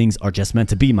 Sometimes things are just meant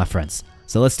to be, my friends.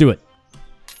 So let's do it.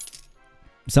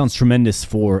 Sounds tremendous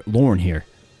for Lorne here.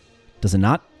 Does it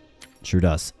not? Sure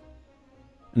does.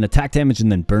 An attack damage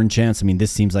and then burn chance. I mean,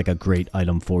 this seems like a great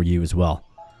item for you as well.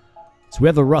 So we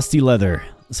have the rusty leather.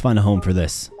 Let's find a home for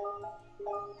this.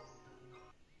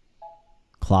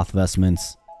 Cloth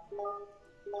vestments.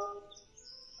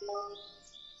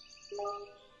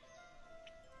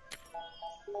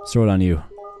 Let's throw it on you.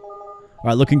 All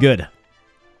right, looking good.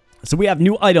 So we have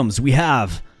new items. We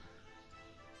have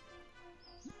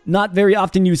not very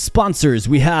often used sponsors.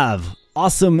 We have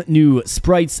awesome new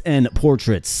sprites and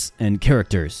portraits and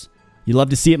characters. You love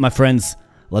to see it, my friends.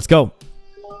 Let's go.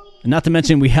 And not to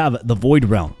mention, we have the Void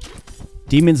Realm.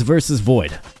 Demons versus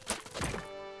Void.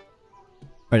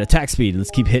 All right, attack speed.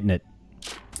 Let's keep hitting it.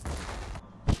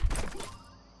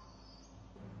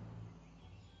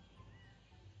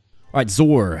 All right,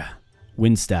 Zor.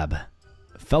 Wind Stab.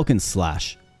 Falcon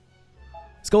Slash.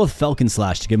 Let's go with Falcon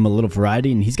Slash to give him a little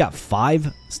variety, and he's got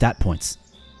 5 stat points.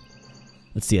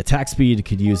 Let's see, attack speed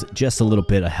could use just a little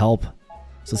bit of help.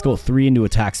 So let's go 3 into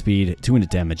attack speed, 2 into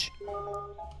damage.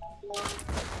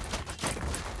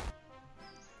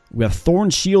 We have Thorn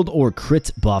Shield or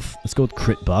Crit buff. Let's go with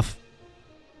Crit buff.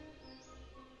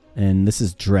 And this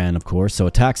is Dran, of course. So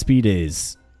attack speed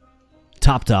is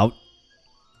topped out.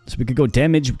 So we could go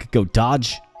damage, we could go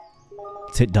dodge.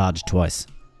 Let's hit dodge twice.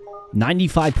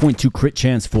 95.2 crit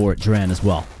chance for Dran as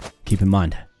well. Keep in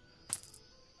mind.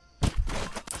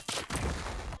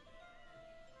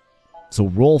 So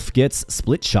Rolf gets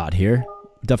split shot here.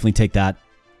 Definitely take that.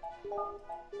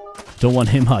 Don't want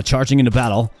him charging into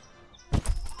battle.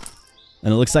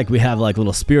 And it looks like we have like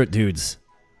little spirit dudes.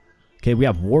 Okay, we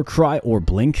have Warcry or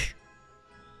Blink.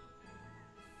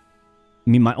 I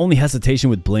mean, my only hesitation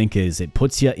with Blink is it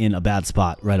puts you in a bad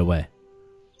spot right away.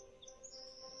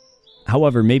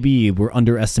 However, maybe we're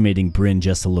underestimating Bryn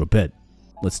just a little bit.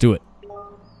 Let's do it.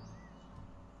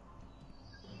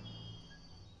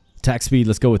 Attack speed,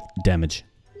 let's go with damage.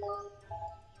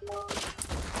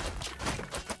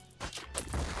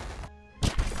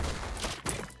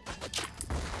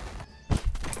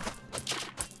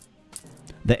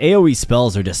 The AoE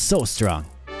spells are just so strong.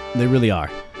 They really are.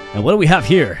 And what do we have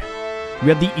here? We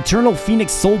have the Eternal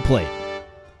Phoenix Soul Plate.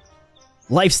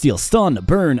 Lifesteal, stun,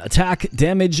 burn, attack,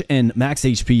 damage, and max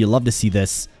HP. You love to see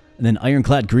this. And then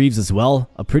Ironclad Greaves as well.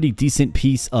 A pretty decent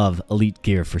piece of elite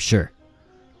gear for sure.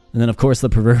 And then, of course, the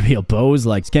proverbial bows.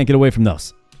 Like, can't get away from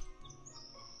those.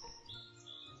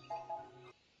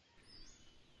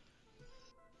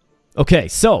 Okay,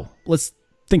 so let's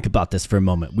think about this for a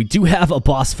moment. We do have a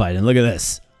boss fight, and look at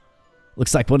this.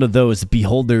 Looks like one of those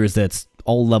beholders that's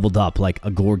all leveled up, like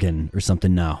a Gorgon or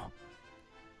something now.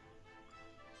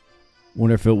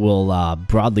 Wonder if it will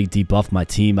broadly debuff my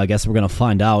team. I guess we're going to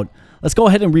find out. Let's go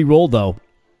ahead and re-roll, though.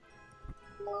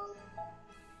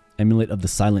 Amulet of the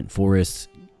Silent Forest.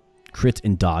 Crit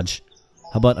and dodge.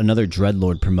 How about another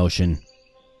Dreadlord promotion?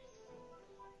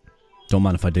 Don't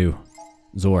mind if I do.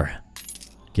 Zor.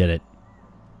 Get it.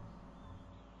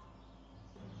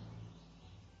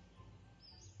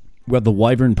 We have the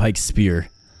Wyvern Pike Spear.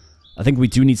 I think we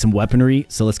do need some weaponry,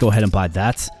 so let's go ahead and buy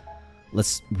that.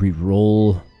 Let's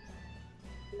re-roll.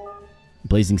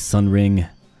 Blazing Sun Ring.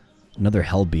 Another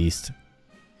Hell Beast.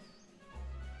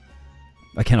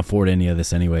 I can't afford any of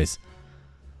this anyways.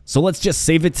 So let's just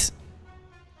save it.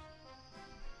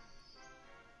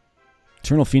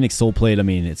 Eternal Phoenix Soul Plate, I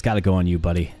mean, it's got to go on you,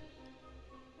 buddy.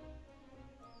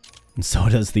 And so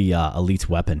does the elite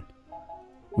weapon.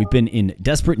 We've been in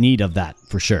desperate need of that,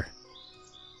 for sure.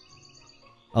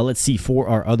 Let's see, for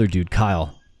our other dude,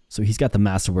 Kyle. So he's got the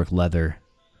Masterwork Leather.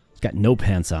 He's got no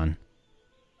pants on.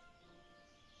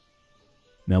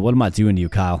 Man, what am I doing to you,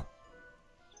 Kyle?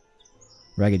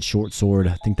 Ragged Short Sword.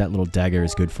 I think that little dagger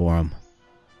is good for him.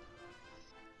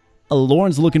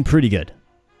 Lauren's looking pretty good.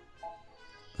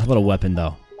 How about a weapon,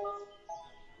 though?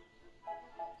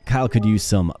 Kyle could use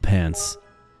some pants.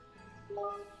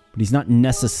 But he's not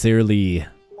necessarily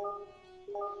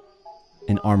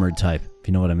an armored type, if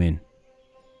you know what I mean.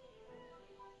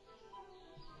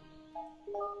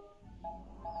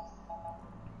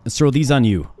 Let's throw these on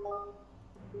you.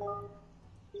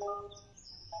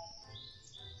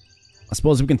 I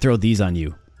suppose we can throw these on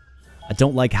you. I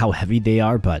don't like how heavy they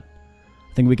are, but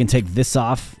I think we can take this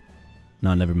off.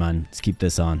 No, never mind. Let's keep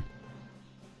this on.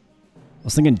 I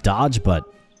was thinking dodge,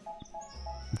 but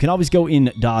we can always go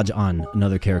in dodge on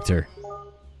another character.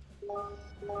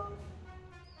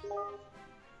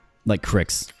 Like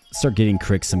Crix. Start getting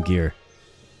Crix some gear.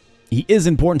 He is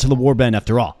important to the Warband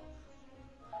after all.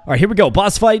 Alright, here we go.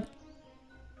 Boss fight.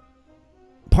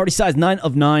 Party size 9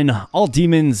 of 9. All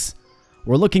demons.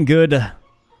 We're looking good. A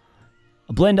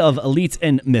blend of elite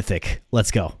and mythic. Let's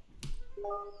go.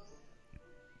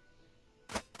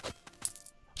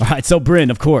 Alright, so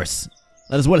Bryn, of course.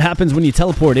 That is what happens when you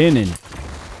teleport in, and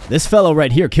this fellow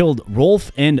right here killed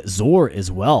Rolf and Zor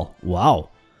as well. Wow.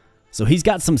 So he's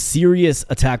got some serious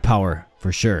attack power,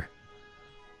 for sure.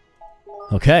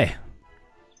 Okay.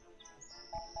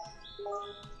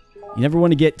 You never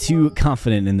want to get too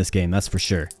confident in this game, that's for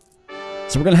sure.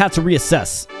 So we're going to have to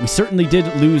reassess. We certainly did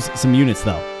lose some units,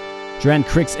 though. Dran,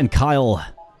 Crix, and Kyle.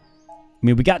 I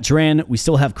mean, we got Dran. We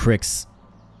still have Crix.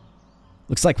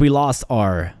 Looks like we lost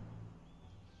our...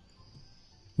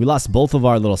 We lost both of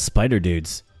our little spider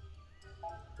dudes.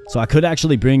 So I could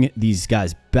actually bring these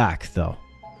guys back, though.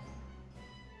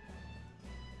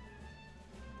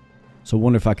 So I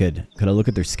wonder if I could I look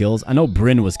at their skills? I know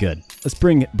Bryn was good. Let's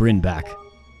bring Bryn back.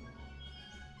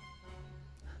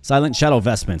 Silent Shadow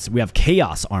Vestments. We have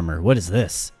Chaos Armor. What is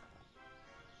this?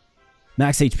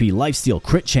 Max HP, Lifesteal,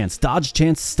 Crit Chance, Dodge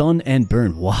Chance, Stun, and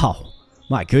Burn. Wow.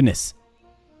 My goodness.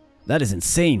 That is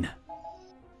insane.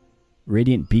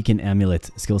 Radiant Beacon Amulet.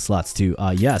 Skill slots too.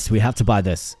 Yes, we have to buy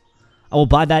this. I will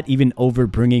buy that even over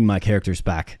bringing my characters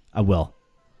back. I will.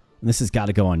 And this has got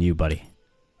to go on you, buddy.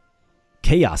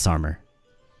 Chaos Armor.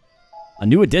 A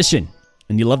new addition.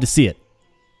 And you love to see it.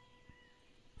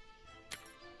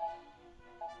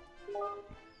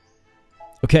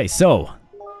 Okay, so.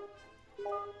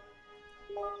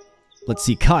 Let's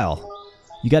see, Kyle.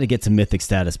 You got to get to mythic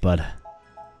status, bud.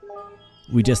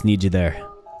 We just need you there.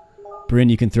 Bryn,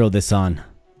 you can throw this on.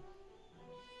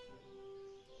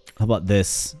 How about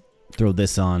this? Throw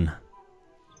this on.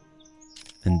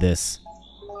 And this.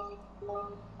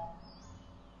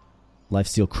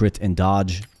 Lifesteal, crit, and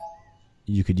dodge.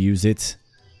 You could use it.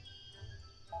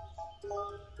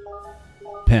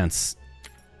 Pants.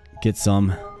 Get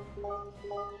some.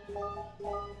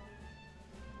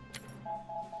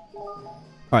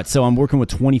 Alright, so I'm working with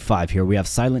 25 here. We have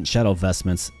Silent Shadow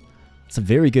Vestments. It's a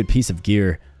very good piece of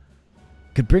gear.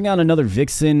 Could bring out another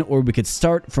Vixen, or we could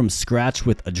start from scratch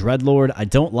with a Dreadlord. I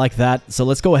don't like that, so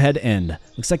let's go ahead and...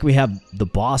 Looks like we have the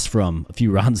boss from a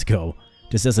few rounds ago,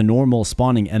 just as a normal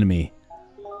spawning enemy.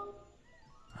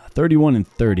 31 and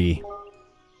 30.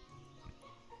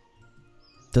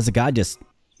 Does a guy just...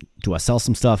 Do I sell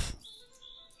some stuff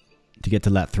to get to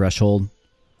that threshold?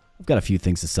 I've got a few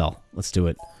things to sell. Let's do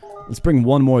it. Let's bring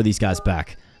one more of these guys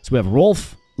back. So we have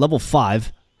Rolf, level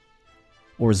 5.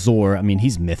 Or Zor. I mean,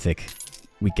 he's mythic.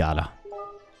 We gotta.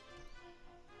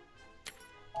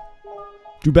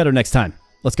 Do better next time.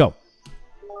 Let's go.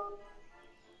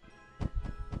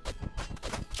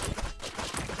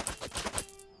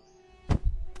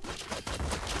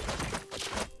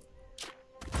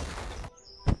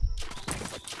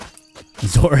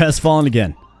 Zor has fallen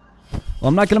again. Well,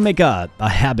 I'm not going to make a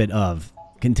habit of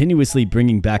continuously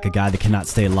bringing back a guy that cannot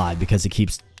stay alive because he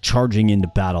keeps charging into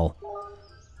battle.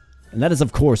 And that is,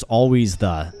 of course, always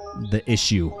the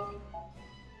issue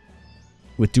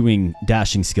with doing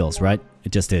dashing skills, right?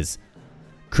 It just is.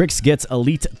 Crix gets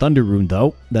Elite Thunder Rune,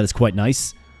 though. That is quite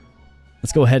nice.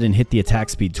 Let's go ahead and hit the attack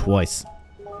speed twice.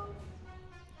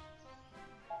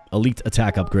 Elite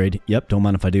attack upgrade. Yep, don't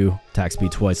mind if I do attack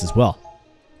speed twice as well.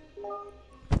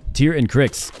 Tyr and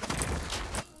Crix.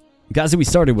 Guys that we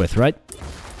started with, right?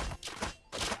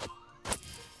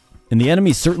 And the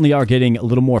enemies certainly are getting a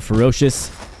little more ferocious.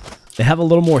 They have a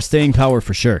little more staying power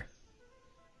for sure.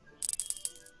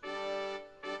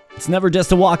 It's never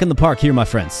just a walk in the park here, my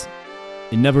friends.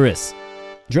 It never is.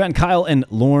 Dran, Kyle, and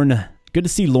Lorne. Good to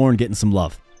see Lorne getting some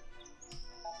love.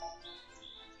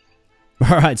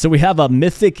 Alright, so we have a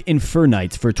Mythic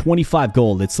Infernite for 25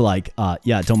 gold. It's like,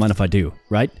 yeah, don't mind if I do,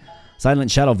 right?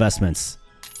 Silent Shadow Vestments.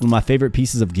 One of my favorite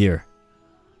pieces of gear.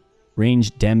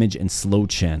 Range, damage, and slow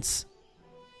chance.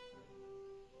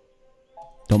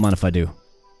 Don't mind if I do.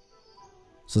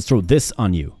 So let's throw this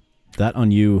on you. That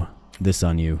on you. This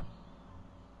on you.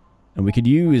 And we could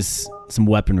use some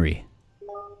weaponry.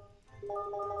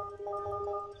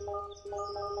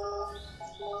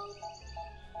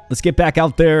 Let's get back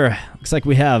out there. Looks like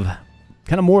we have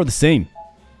kind of more of the same.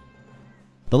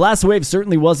 The last wave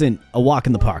certainly wasn't a walk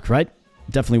in the park, right?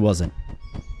 Definitely wasn't.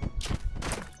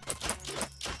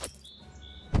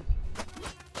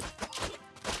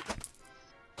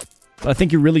 But I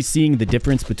think you're really seeing the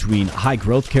difference between high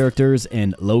growth characters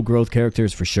and low growth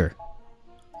characters for sure.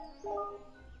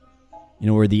 You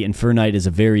know, where the Infernite is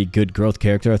a very good growth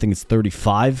character. I think it's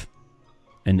 35.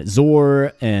 And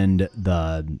Zor and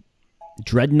the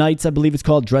Dread Knights, I believe it's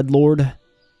called, Dreadlord.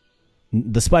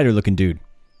 The spider-looking dude.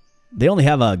 They only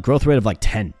have a growth rate of like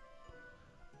 10.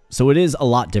 So it is a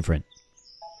lot different.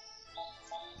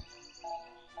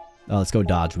 Oh, let's go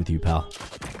dodge with you, pal.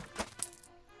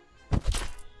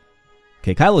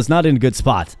 Okay, Kyle is not in a good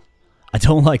spot. I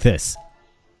don't like this.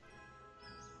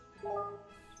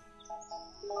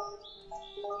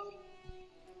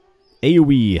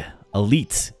 AoE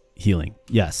Elite healing.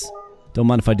 Yes. Don't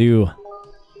mind if I do.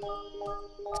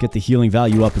 Let's get the healing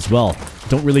value up as well.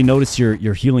 don't really notice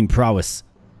your healing prowess.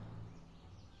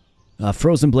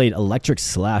 Frozen Blade, Electric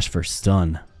Slash for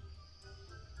stun.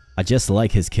 I just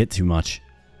like his kit too much.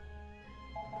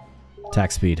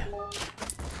 Attack speed.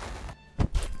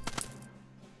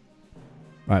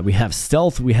 Alright, we have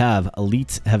Stealth, we have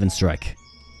Elite Heaven Strike.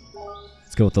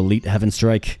 Let's go with Elite Heaven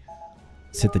Strike.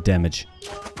 Let's hit the damage.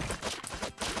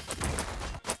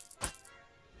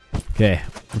 Okay,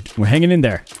 we're hanging in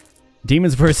there.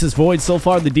 Demons versus Void. So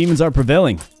far, the demons are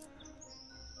prevailing.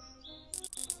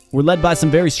 We're led by some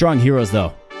very strong heroes,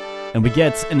 though. And we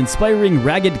get an inspiring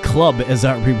Ragged Club as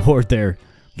our reward there.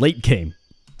 Late game.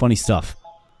 Funny stuff.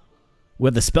 We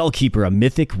have the Spellkeeper, a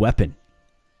mythic weapon.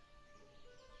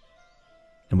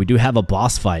 And we do have a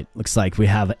boss fight. Looks like we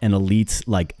have an elite,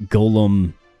 like,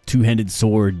 golem, two-handed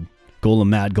sword, golem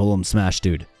mad, golem smash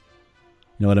dude.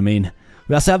 You know what I mean?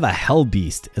 We also have a Hell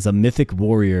Beast as a mythic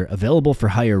warrior available for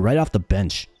hire right off the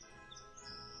bench.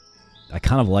 I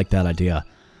kind of like that idea.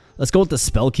 Let's go with the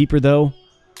Spellkeeper, though.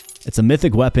 It's a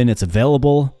mythic weapon. It's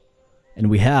available. And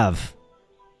we have...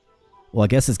 Well, I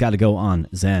guess it's got to go on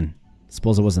Zen.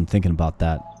 Suppose I wasn't thinking about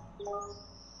that.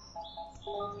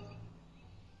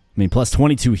 I mean, plus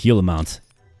 22 heal amount.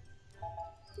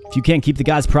 If you can't keep the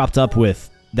guys propped up with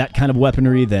that kind of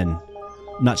weaponry, then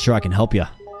I'm not sure I can help you.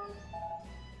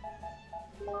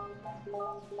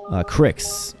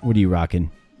 Crix, what are you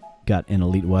rocking? Got an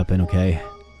elite weapon, okay.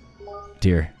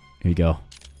 Deer, here you go.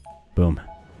 Boom.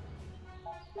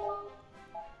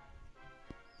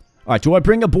 Alright, do I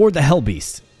bring aboard the Hell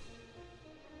Beast?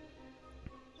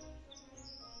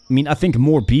 I mean, I think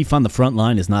more beef on the front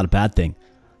line is not a bad thing.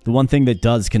 The one thing that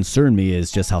does concern me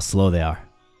is just how slow they are.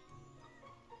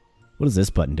 What does this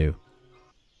button do?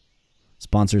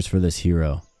 Sponsors for this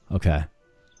hero. Okay.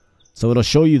 So it'll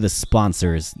show you the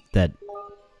sponsors that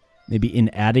maybe in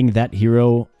adding that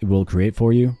hero it will create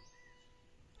for you.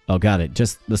 Oh, got it.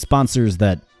 Just the sponsors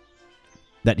that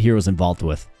hero's involved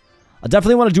with. I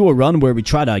definitely want to do a run where we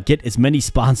try to get as many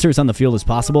sponsors on the field as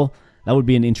possible. That would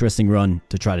be an interesting run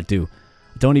to try to do.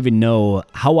 I don't even know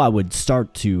how I would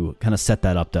start to kind of set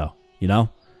that up, though. You know?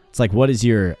 It's like, what is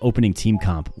your opening team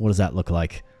comp? What does that look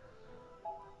like?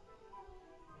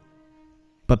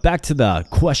 But back to the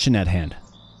question at hand.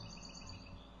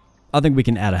 I think we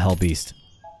can add a Hell Beast.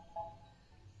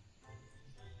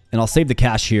 And I'll save the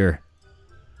cash here.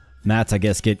 Mats, I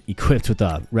guess, get equipped with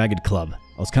a Ragged Club.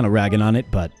 I was kind of ragging on it,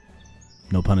 but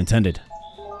no pun intended.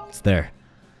 It's there.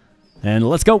 And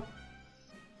let's go.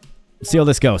 Let's see how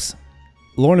this goes.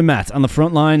 Lauren and Matt on the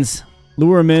front lines.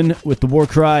 Lure him in with the war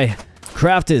cry.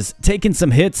 Kraft is taking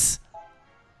some hits.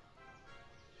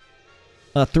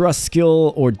 Thrust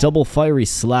skill or double fiery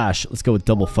slash. Let's go with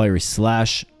double fiery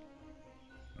slash.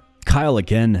 Kyle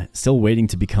again, still waiting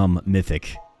to become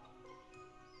mythic.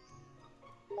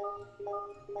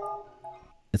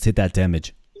 Let's hit that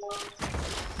damage.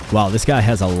 Wow, this guy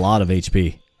has a lot of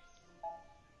HP.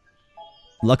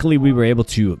 Luckily, we were able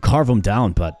to carve him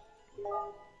down, but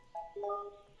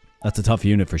that's a tough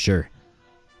unit for sure.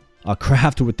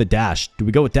 Craft with the dash. Do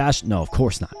we go with dash? No, of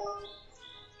course not.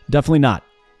 Definitely not.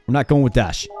 We're not going with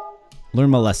dash.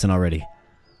 Learned my lesson already.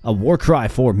 A war cry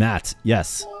for Matt.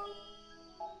 Yes.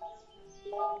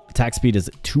 Attack speed is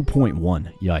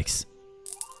 2.1. Yikes.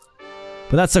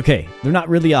 But that's okay. They're not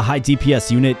really a high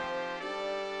DPS unit.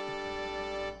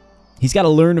 He's got to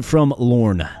learn from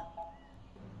Lorne.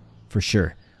 For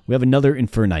sure. We have another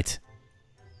Infernite.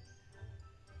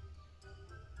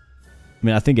 I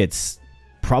mean, I think it's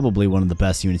probably one of the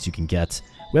best units you can get.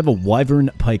 We have a Wyvern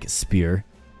Pike Spear.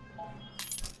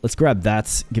 Let's grab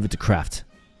that. Give it to Kraft.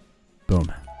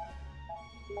 Boom.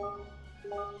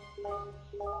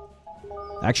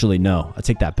 Actually, no. I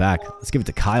take that back. Let's give it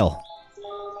to Kyle.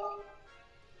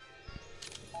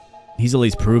 He's at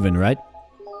least proven, right?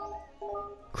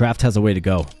 Kraft has a way to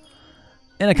go.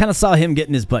 And I kind of saw him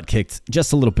getting his butt kicked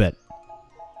just a little bit.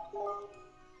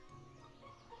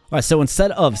 Alright, so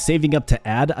instead of saving up to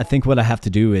add, I think what I have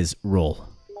to do is roll.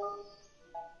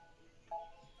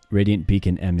 Radiant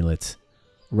Beacon Amulet.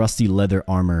 Rusty Leather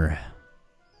Armor.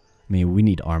 I mean, we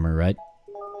need armor, right?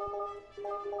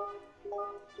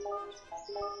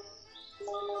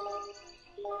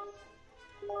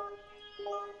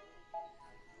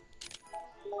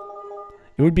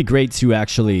 It would be great to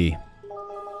actually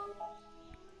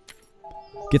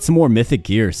get some more mythic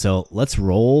gear, so let's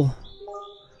roll.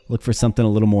 Look for something a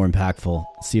little more impactful.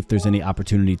 See if there's any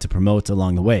opportunity to promote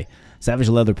along the way. Savage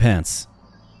leather pants.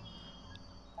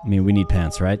 I mean, we need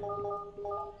pants, right?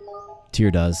 Tyr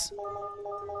does.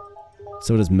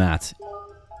 So does Matt.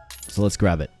 So let's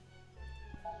grab it.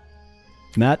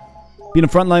 Matt, being a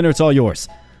frontliner, it's all yours.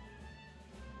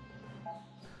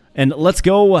 And let's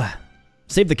go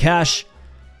save the cash,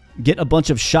 get a bunch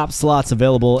of shop slots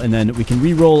available, and then we can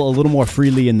re-roll a little more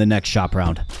freely in the next shop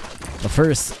round. But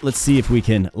first, let's see if we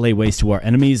can lay waste to our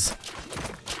enemies.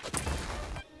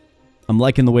 I'm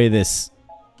liking the way this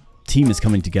team is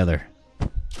coming together.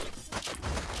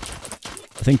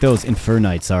 I think those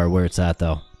Infernites are where it's at,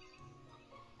 though.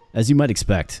 As you might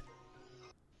expect.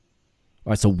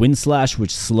 Alright, so Wind Slash,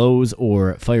 which slows,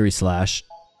 or Fiery Slash,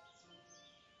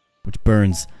 which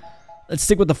burns. Let's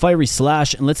stick with the Fiery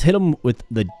Slash, and let's hit him with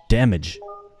the damage.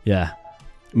 Yeah.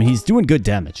 I mean, he's doing good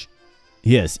damage.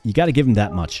 He is. You gotta give him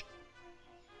that much.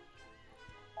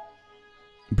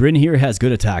 Bryn here has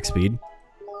good attack speed.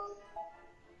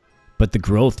 But the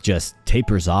growth just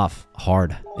tapers off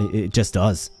hard. It just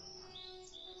does.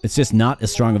 It's just not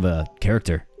as strong of a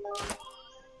character.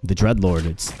 The Dreadlord,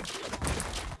 it's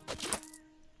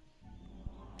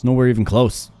nowhere even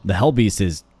close. The Hellbeast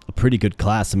is a pretty good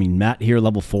class. I mean, Matt here,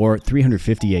 level 4,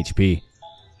 350 HP.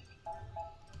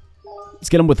 Let's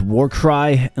get him with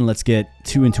Warcry, and let's get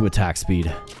 2 into attack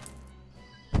speed.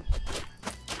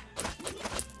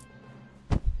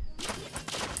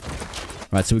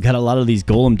 Alright, so we got a lot of these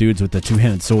golem dudes with the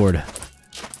two-handed sword.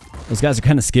 Those guys are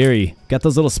kind of scary. Got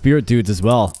those little spirit dudes as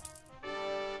well.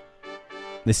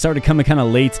 They started coming kind of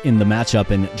late in the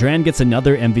matchup, and Dran gets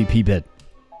another MVP bid.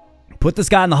 Put this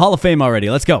guy in the Hall of Fame already.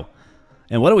 Let's go.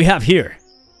 And what do we have here?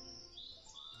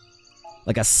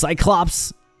 Like a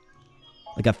Cyclops?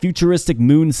 Like a futuristic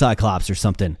moon Cyclops or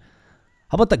something.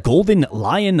 How about the Golden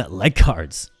Lion leg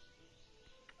cards?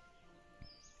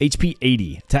 HP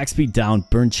 80. Attack speed down,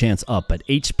 burn chance up, but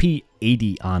HP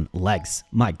 80 on legs.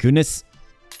 My goodness.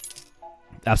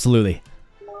 Absolutely.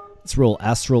 Let's roll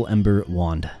Astral Ember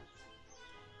Wand.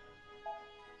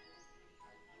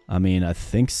 I mean, I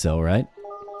think so, right?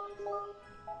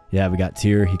 Yeah, we got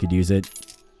Tyr. He could use it.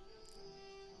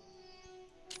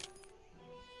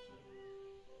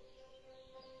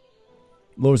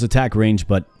 Lowers attack range,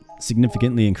 but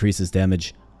significantly increases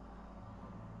damage.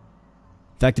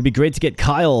 In fact, it'd be great to get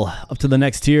Kyle up to the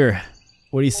next tier.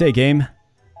 What do you say, game?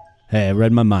 Hey, I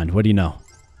read my mind. What do you know?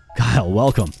 Kyle,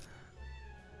 welcome.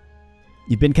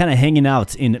 You've been kind of hanging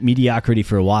out in mediocrity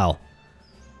for a while.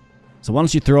 So why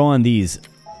don't you throw on these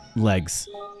legs?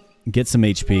 Get some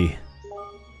HP.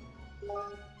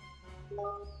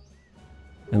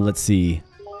 And let's see.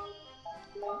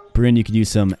 Bryn, you could use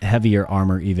some heavier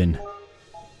armor even.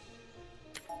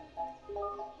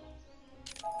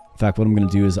 In fact, what I'm going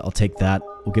to do is I'll take that.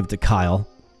 We'll give it to Kyle.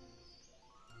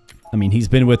 I mean, he's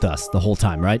been with us the whole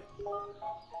time, right?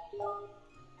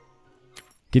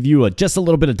 Give you just a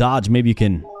little bit of dodge. Maybe you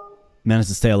can manage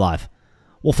to stay alive.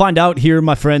 We'll find out here,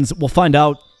 my friends. We'll find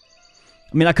out.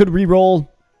 I mean, I could re-roll.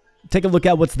 Take a look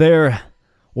at what's there.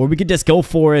 Or we could just go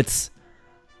for it.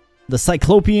 The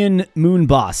Cyclopean Moon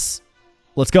Boss.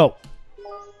 Let's go.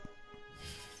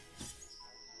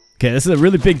 Okay, this is a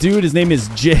really big dude. His name is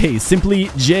Jay. Simply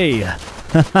Jay.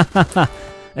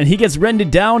 And he gets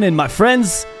rended down, and my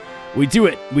friends, we do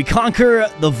it. We conquer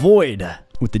the void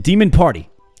with the demon party.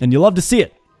 And you'll love to see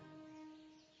it.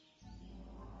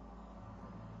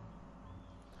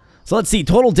 So let's see.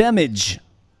 Total damage.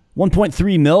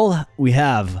 1.3 mil. We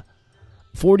have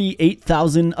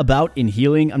 48,000 about in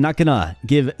healing. I'm not going to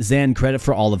give Zan credit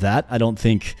for all of that. I don't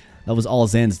think that was all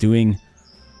Zan's doing.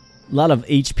 A lot of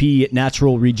HP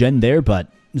natural regen there, but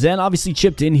Zan obviously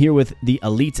chipped in here with the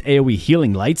Elite AoE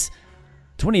Healing Lights.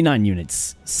 29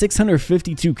 units,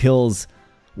 652 kills,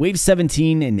 wave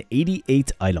 17, and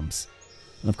 88 items.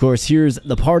 And of course, here's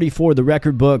the party for the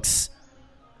record books.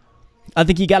 I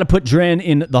think you got to put Dran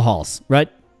in the halls, right?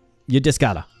 You just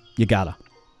gotta. You gotta.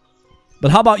 But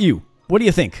how about you? What do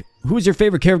you think? Who's your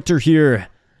favorite character here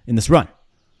in this run?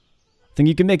 I think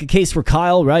you can make a case for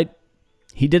Kyle, right?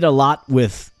 He did a lot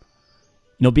with,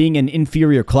 you know, being an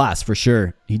inferior class for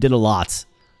sure. He did a lot.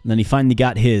 And then he finally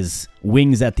got his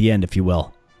wings at the end, if you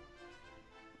will.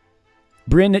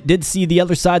 Bryn did see the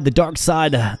other side, the dark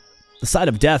side, the side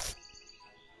of death,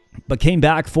 but came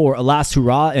back for a last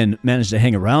hurrah and managed to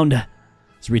hang around.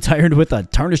 He's retired with a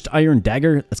tarnished iron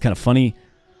dagger. That's kind of funny.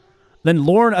 Then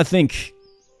Lorne, I think,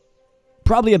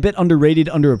 probably a bit underrated,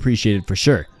 underappreciated for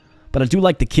sure. But I do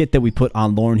like the kit that we put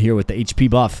on Lorne here with the HP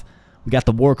buff. We got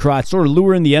the war cry, sort of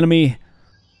luring the enemy.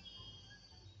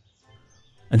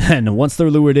 And then once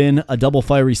they're lured in, a double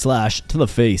fiery slash to the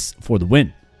face for the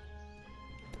win.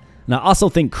 And I also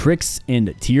think Crix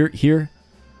and Tyr here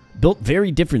built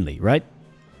very differently, right?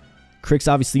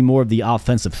 Crix obviously more of the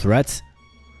offensive threat.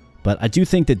 But I do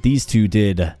think that these two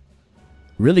did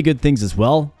really good things as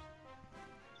well.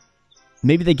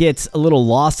 Maybe they get a little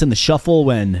lost in the shuffle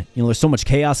when, you know, there's so much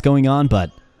chaos going on, but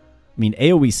I mean,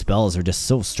 AoE spells are just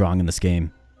so strong in this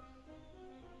game.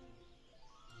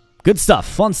 Good stuff.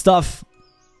 Fun stuff.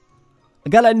 I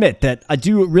gotta admit that I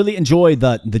do really enjoy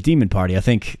the demon party. I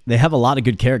think they have a lot of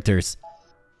good characters.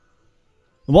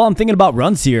 While I'm thinking about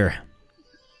runs here,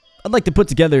 I'd like to put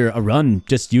together a run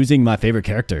just using my favorite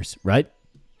characters, right?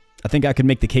 I think I could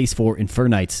make the case for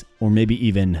Infernite, or maybe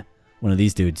even one of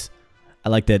these dudes. I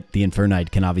like that the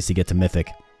Infernite can obviously get to Mythic.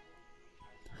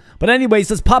 But anyways,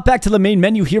 let's pop back to the main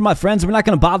menu here, my friends. We're not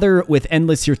going to bother with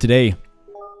Endless here today.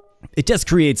 It just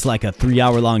creates like a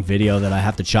 3-hour-long video that I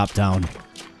have to chop down.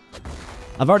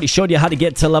 I've already showed you how to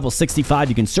get to level 65.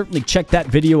 You can certainly check that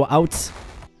video out.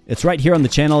 It's right here on the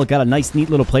channel. Got a nice,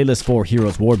 neat little playlist for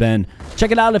Heroes Warband.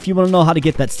 Check it out if you want to know how to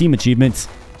get that Steam achievement.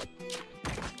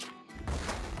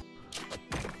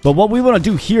 But what we want to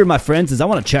do here, my friends, is I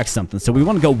want to check something. So we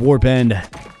want to go Warband.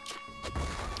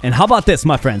 And how about this,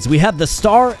 my friends? We have the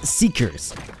Star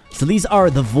Seekers. So these are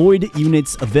the Void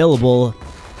units available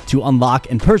to unlock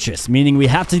and purchase, meaning we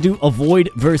have to do a Void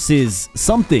versus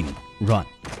something run.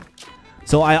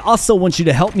 So I also want you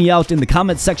to help me out in the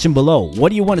comment section below. What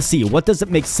do you want to see? What does it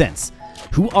make sense?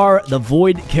 Who are the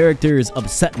Void characters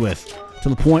upset with to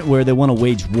the point where they want to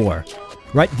wage war?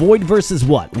 Right? Void versus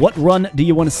what? What run do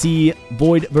you want to see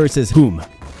Void versus whom?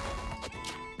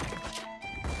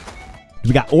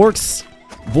 We got Orcs,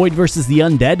 Void versus the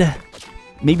Undead.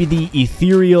 Maybe the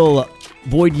ethereal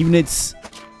Void units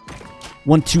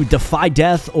want to defy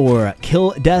death or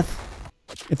kill death,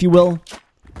 if you will.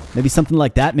 Maybe something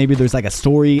like that. Maybe there's like a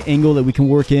story angle that we can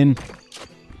work in.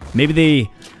 Maybe they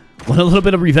want a little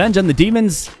bit of revenge on the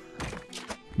demons.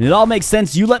 I mean, it all makes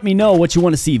sense. You let me know what you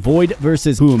want to see. Void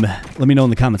versus whom? Let me know in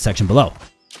the comment section below.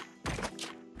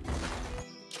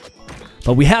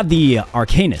 But we have the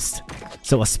Arcanist.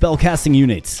 So a spellcasting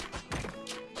unit.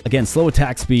 Again, slow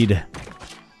attack speed.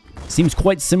 Seems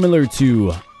quite similar to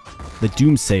the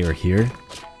Doomsayer here.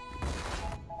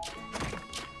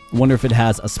 Wonder if it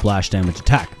has a splash damage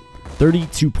attack.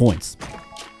 32 points.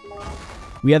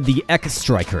 We have the Ek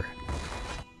Striker.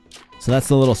 So that's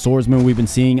the little swordsman we've been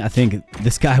seeing. I think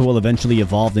this guy will eventually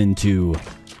evolve into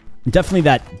definitely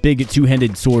that big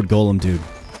two-handed sword golem dude.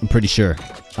 I'm pretty sure.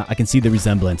 I can see the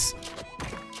resemblance.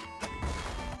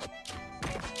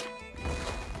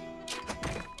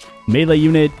 Melee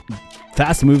unit.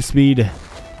 Fast move speed.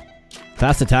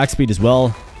 Fast attack speed as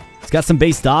well. It's got some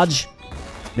base dodge.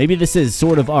 Maybe this is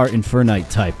sort of our Infernite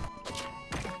type.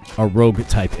 Our rogue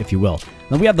type, if you will.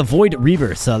 Then we have the Void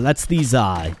Reaver. So that's these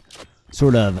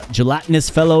sort of gelatinous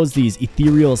fellows. These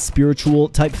ethereal spiritual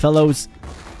type fellows.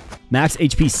 Max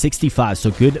HP 65.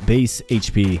 So good base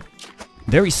HP.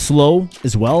 Very slow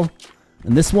as well.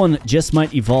 And this one just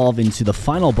might evolve into the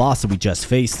final boss that we just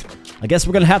faced. I guess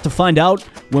we're going to have to find out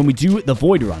when we do the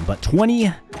Void run. But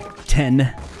 20,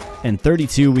 10, and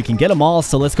 32. We can get them all.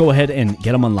 So let's go ahead and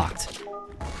get them unlocked.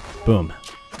 Boom.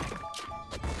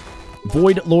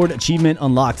 Void Lord achievement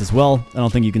unlocked as well. I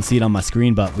don't think you can see it on my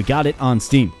screen, but we got it on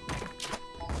Steam.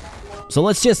 So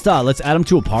let's just, let's add them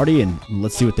to a party and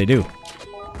let's see what they do.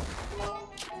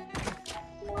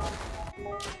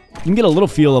 You can get a little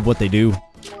feel of what they do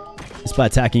just by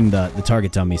attacking the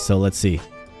target dummy. So let's see.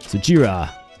 So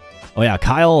Jira. Oh yeah,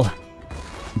 Kyle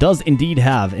does indeed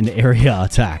have an area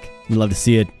attack. We'd love to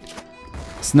see it.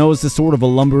 Snow is just sort of a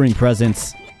lumbering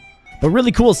presence. But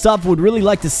really cool stuff. Would really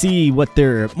like to see what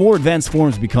their more advanced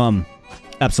forms become.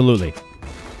 Absolutely.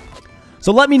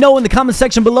 So let me know in the comment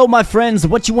section below, my friends,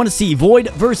 what you want to see. Void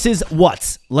versus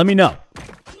what? Let me know.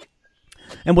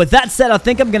 And with that said, I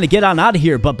think I'm going to get on out of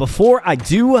here. But before I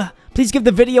do, please give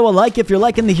the video a like if you're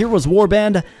liking the Heroes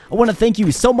Warband. I want to thank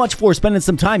you so much for spending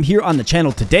some time here on the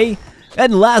channel today.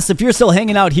 And last, if you're still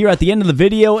hanging out here at the end of the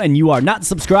video and you are not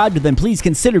subscribed, then please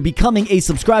consider becoming a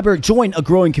subscriber. Join a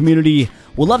growing community.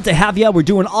 We'll love to have you. We're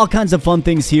doing all kinds of fun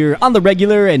things here on the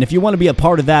regular. And if you want to be a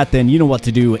part of that, then you know what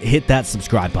to do. Hit that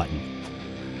subscribe button.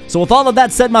 So with all of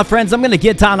that said, my friends, I'm going to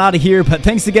get on out of here. But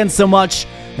thanks again so much.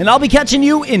 And I'll be catching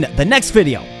you in the next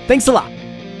video. Thanks a lot.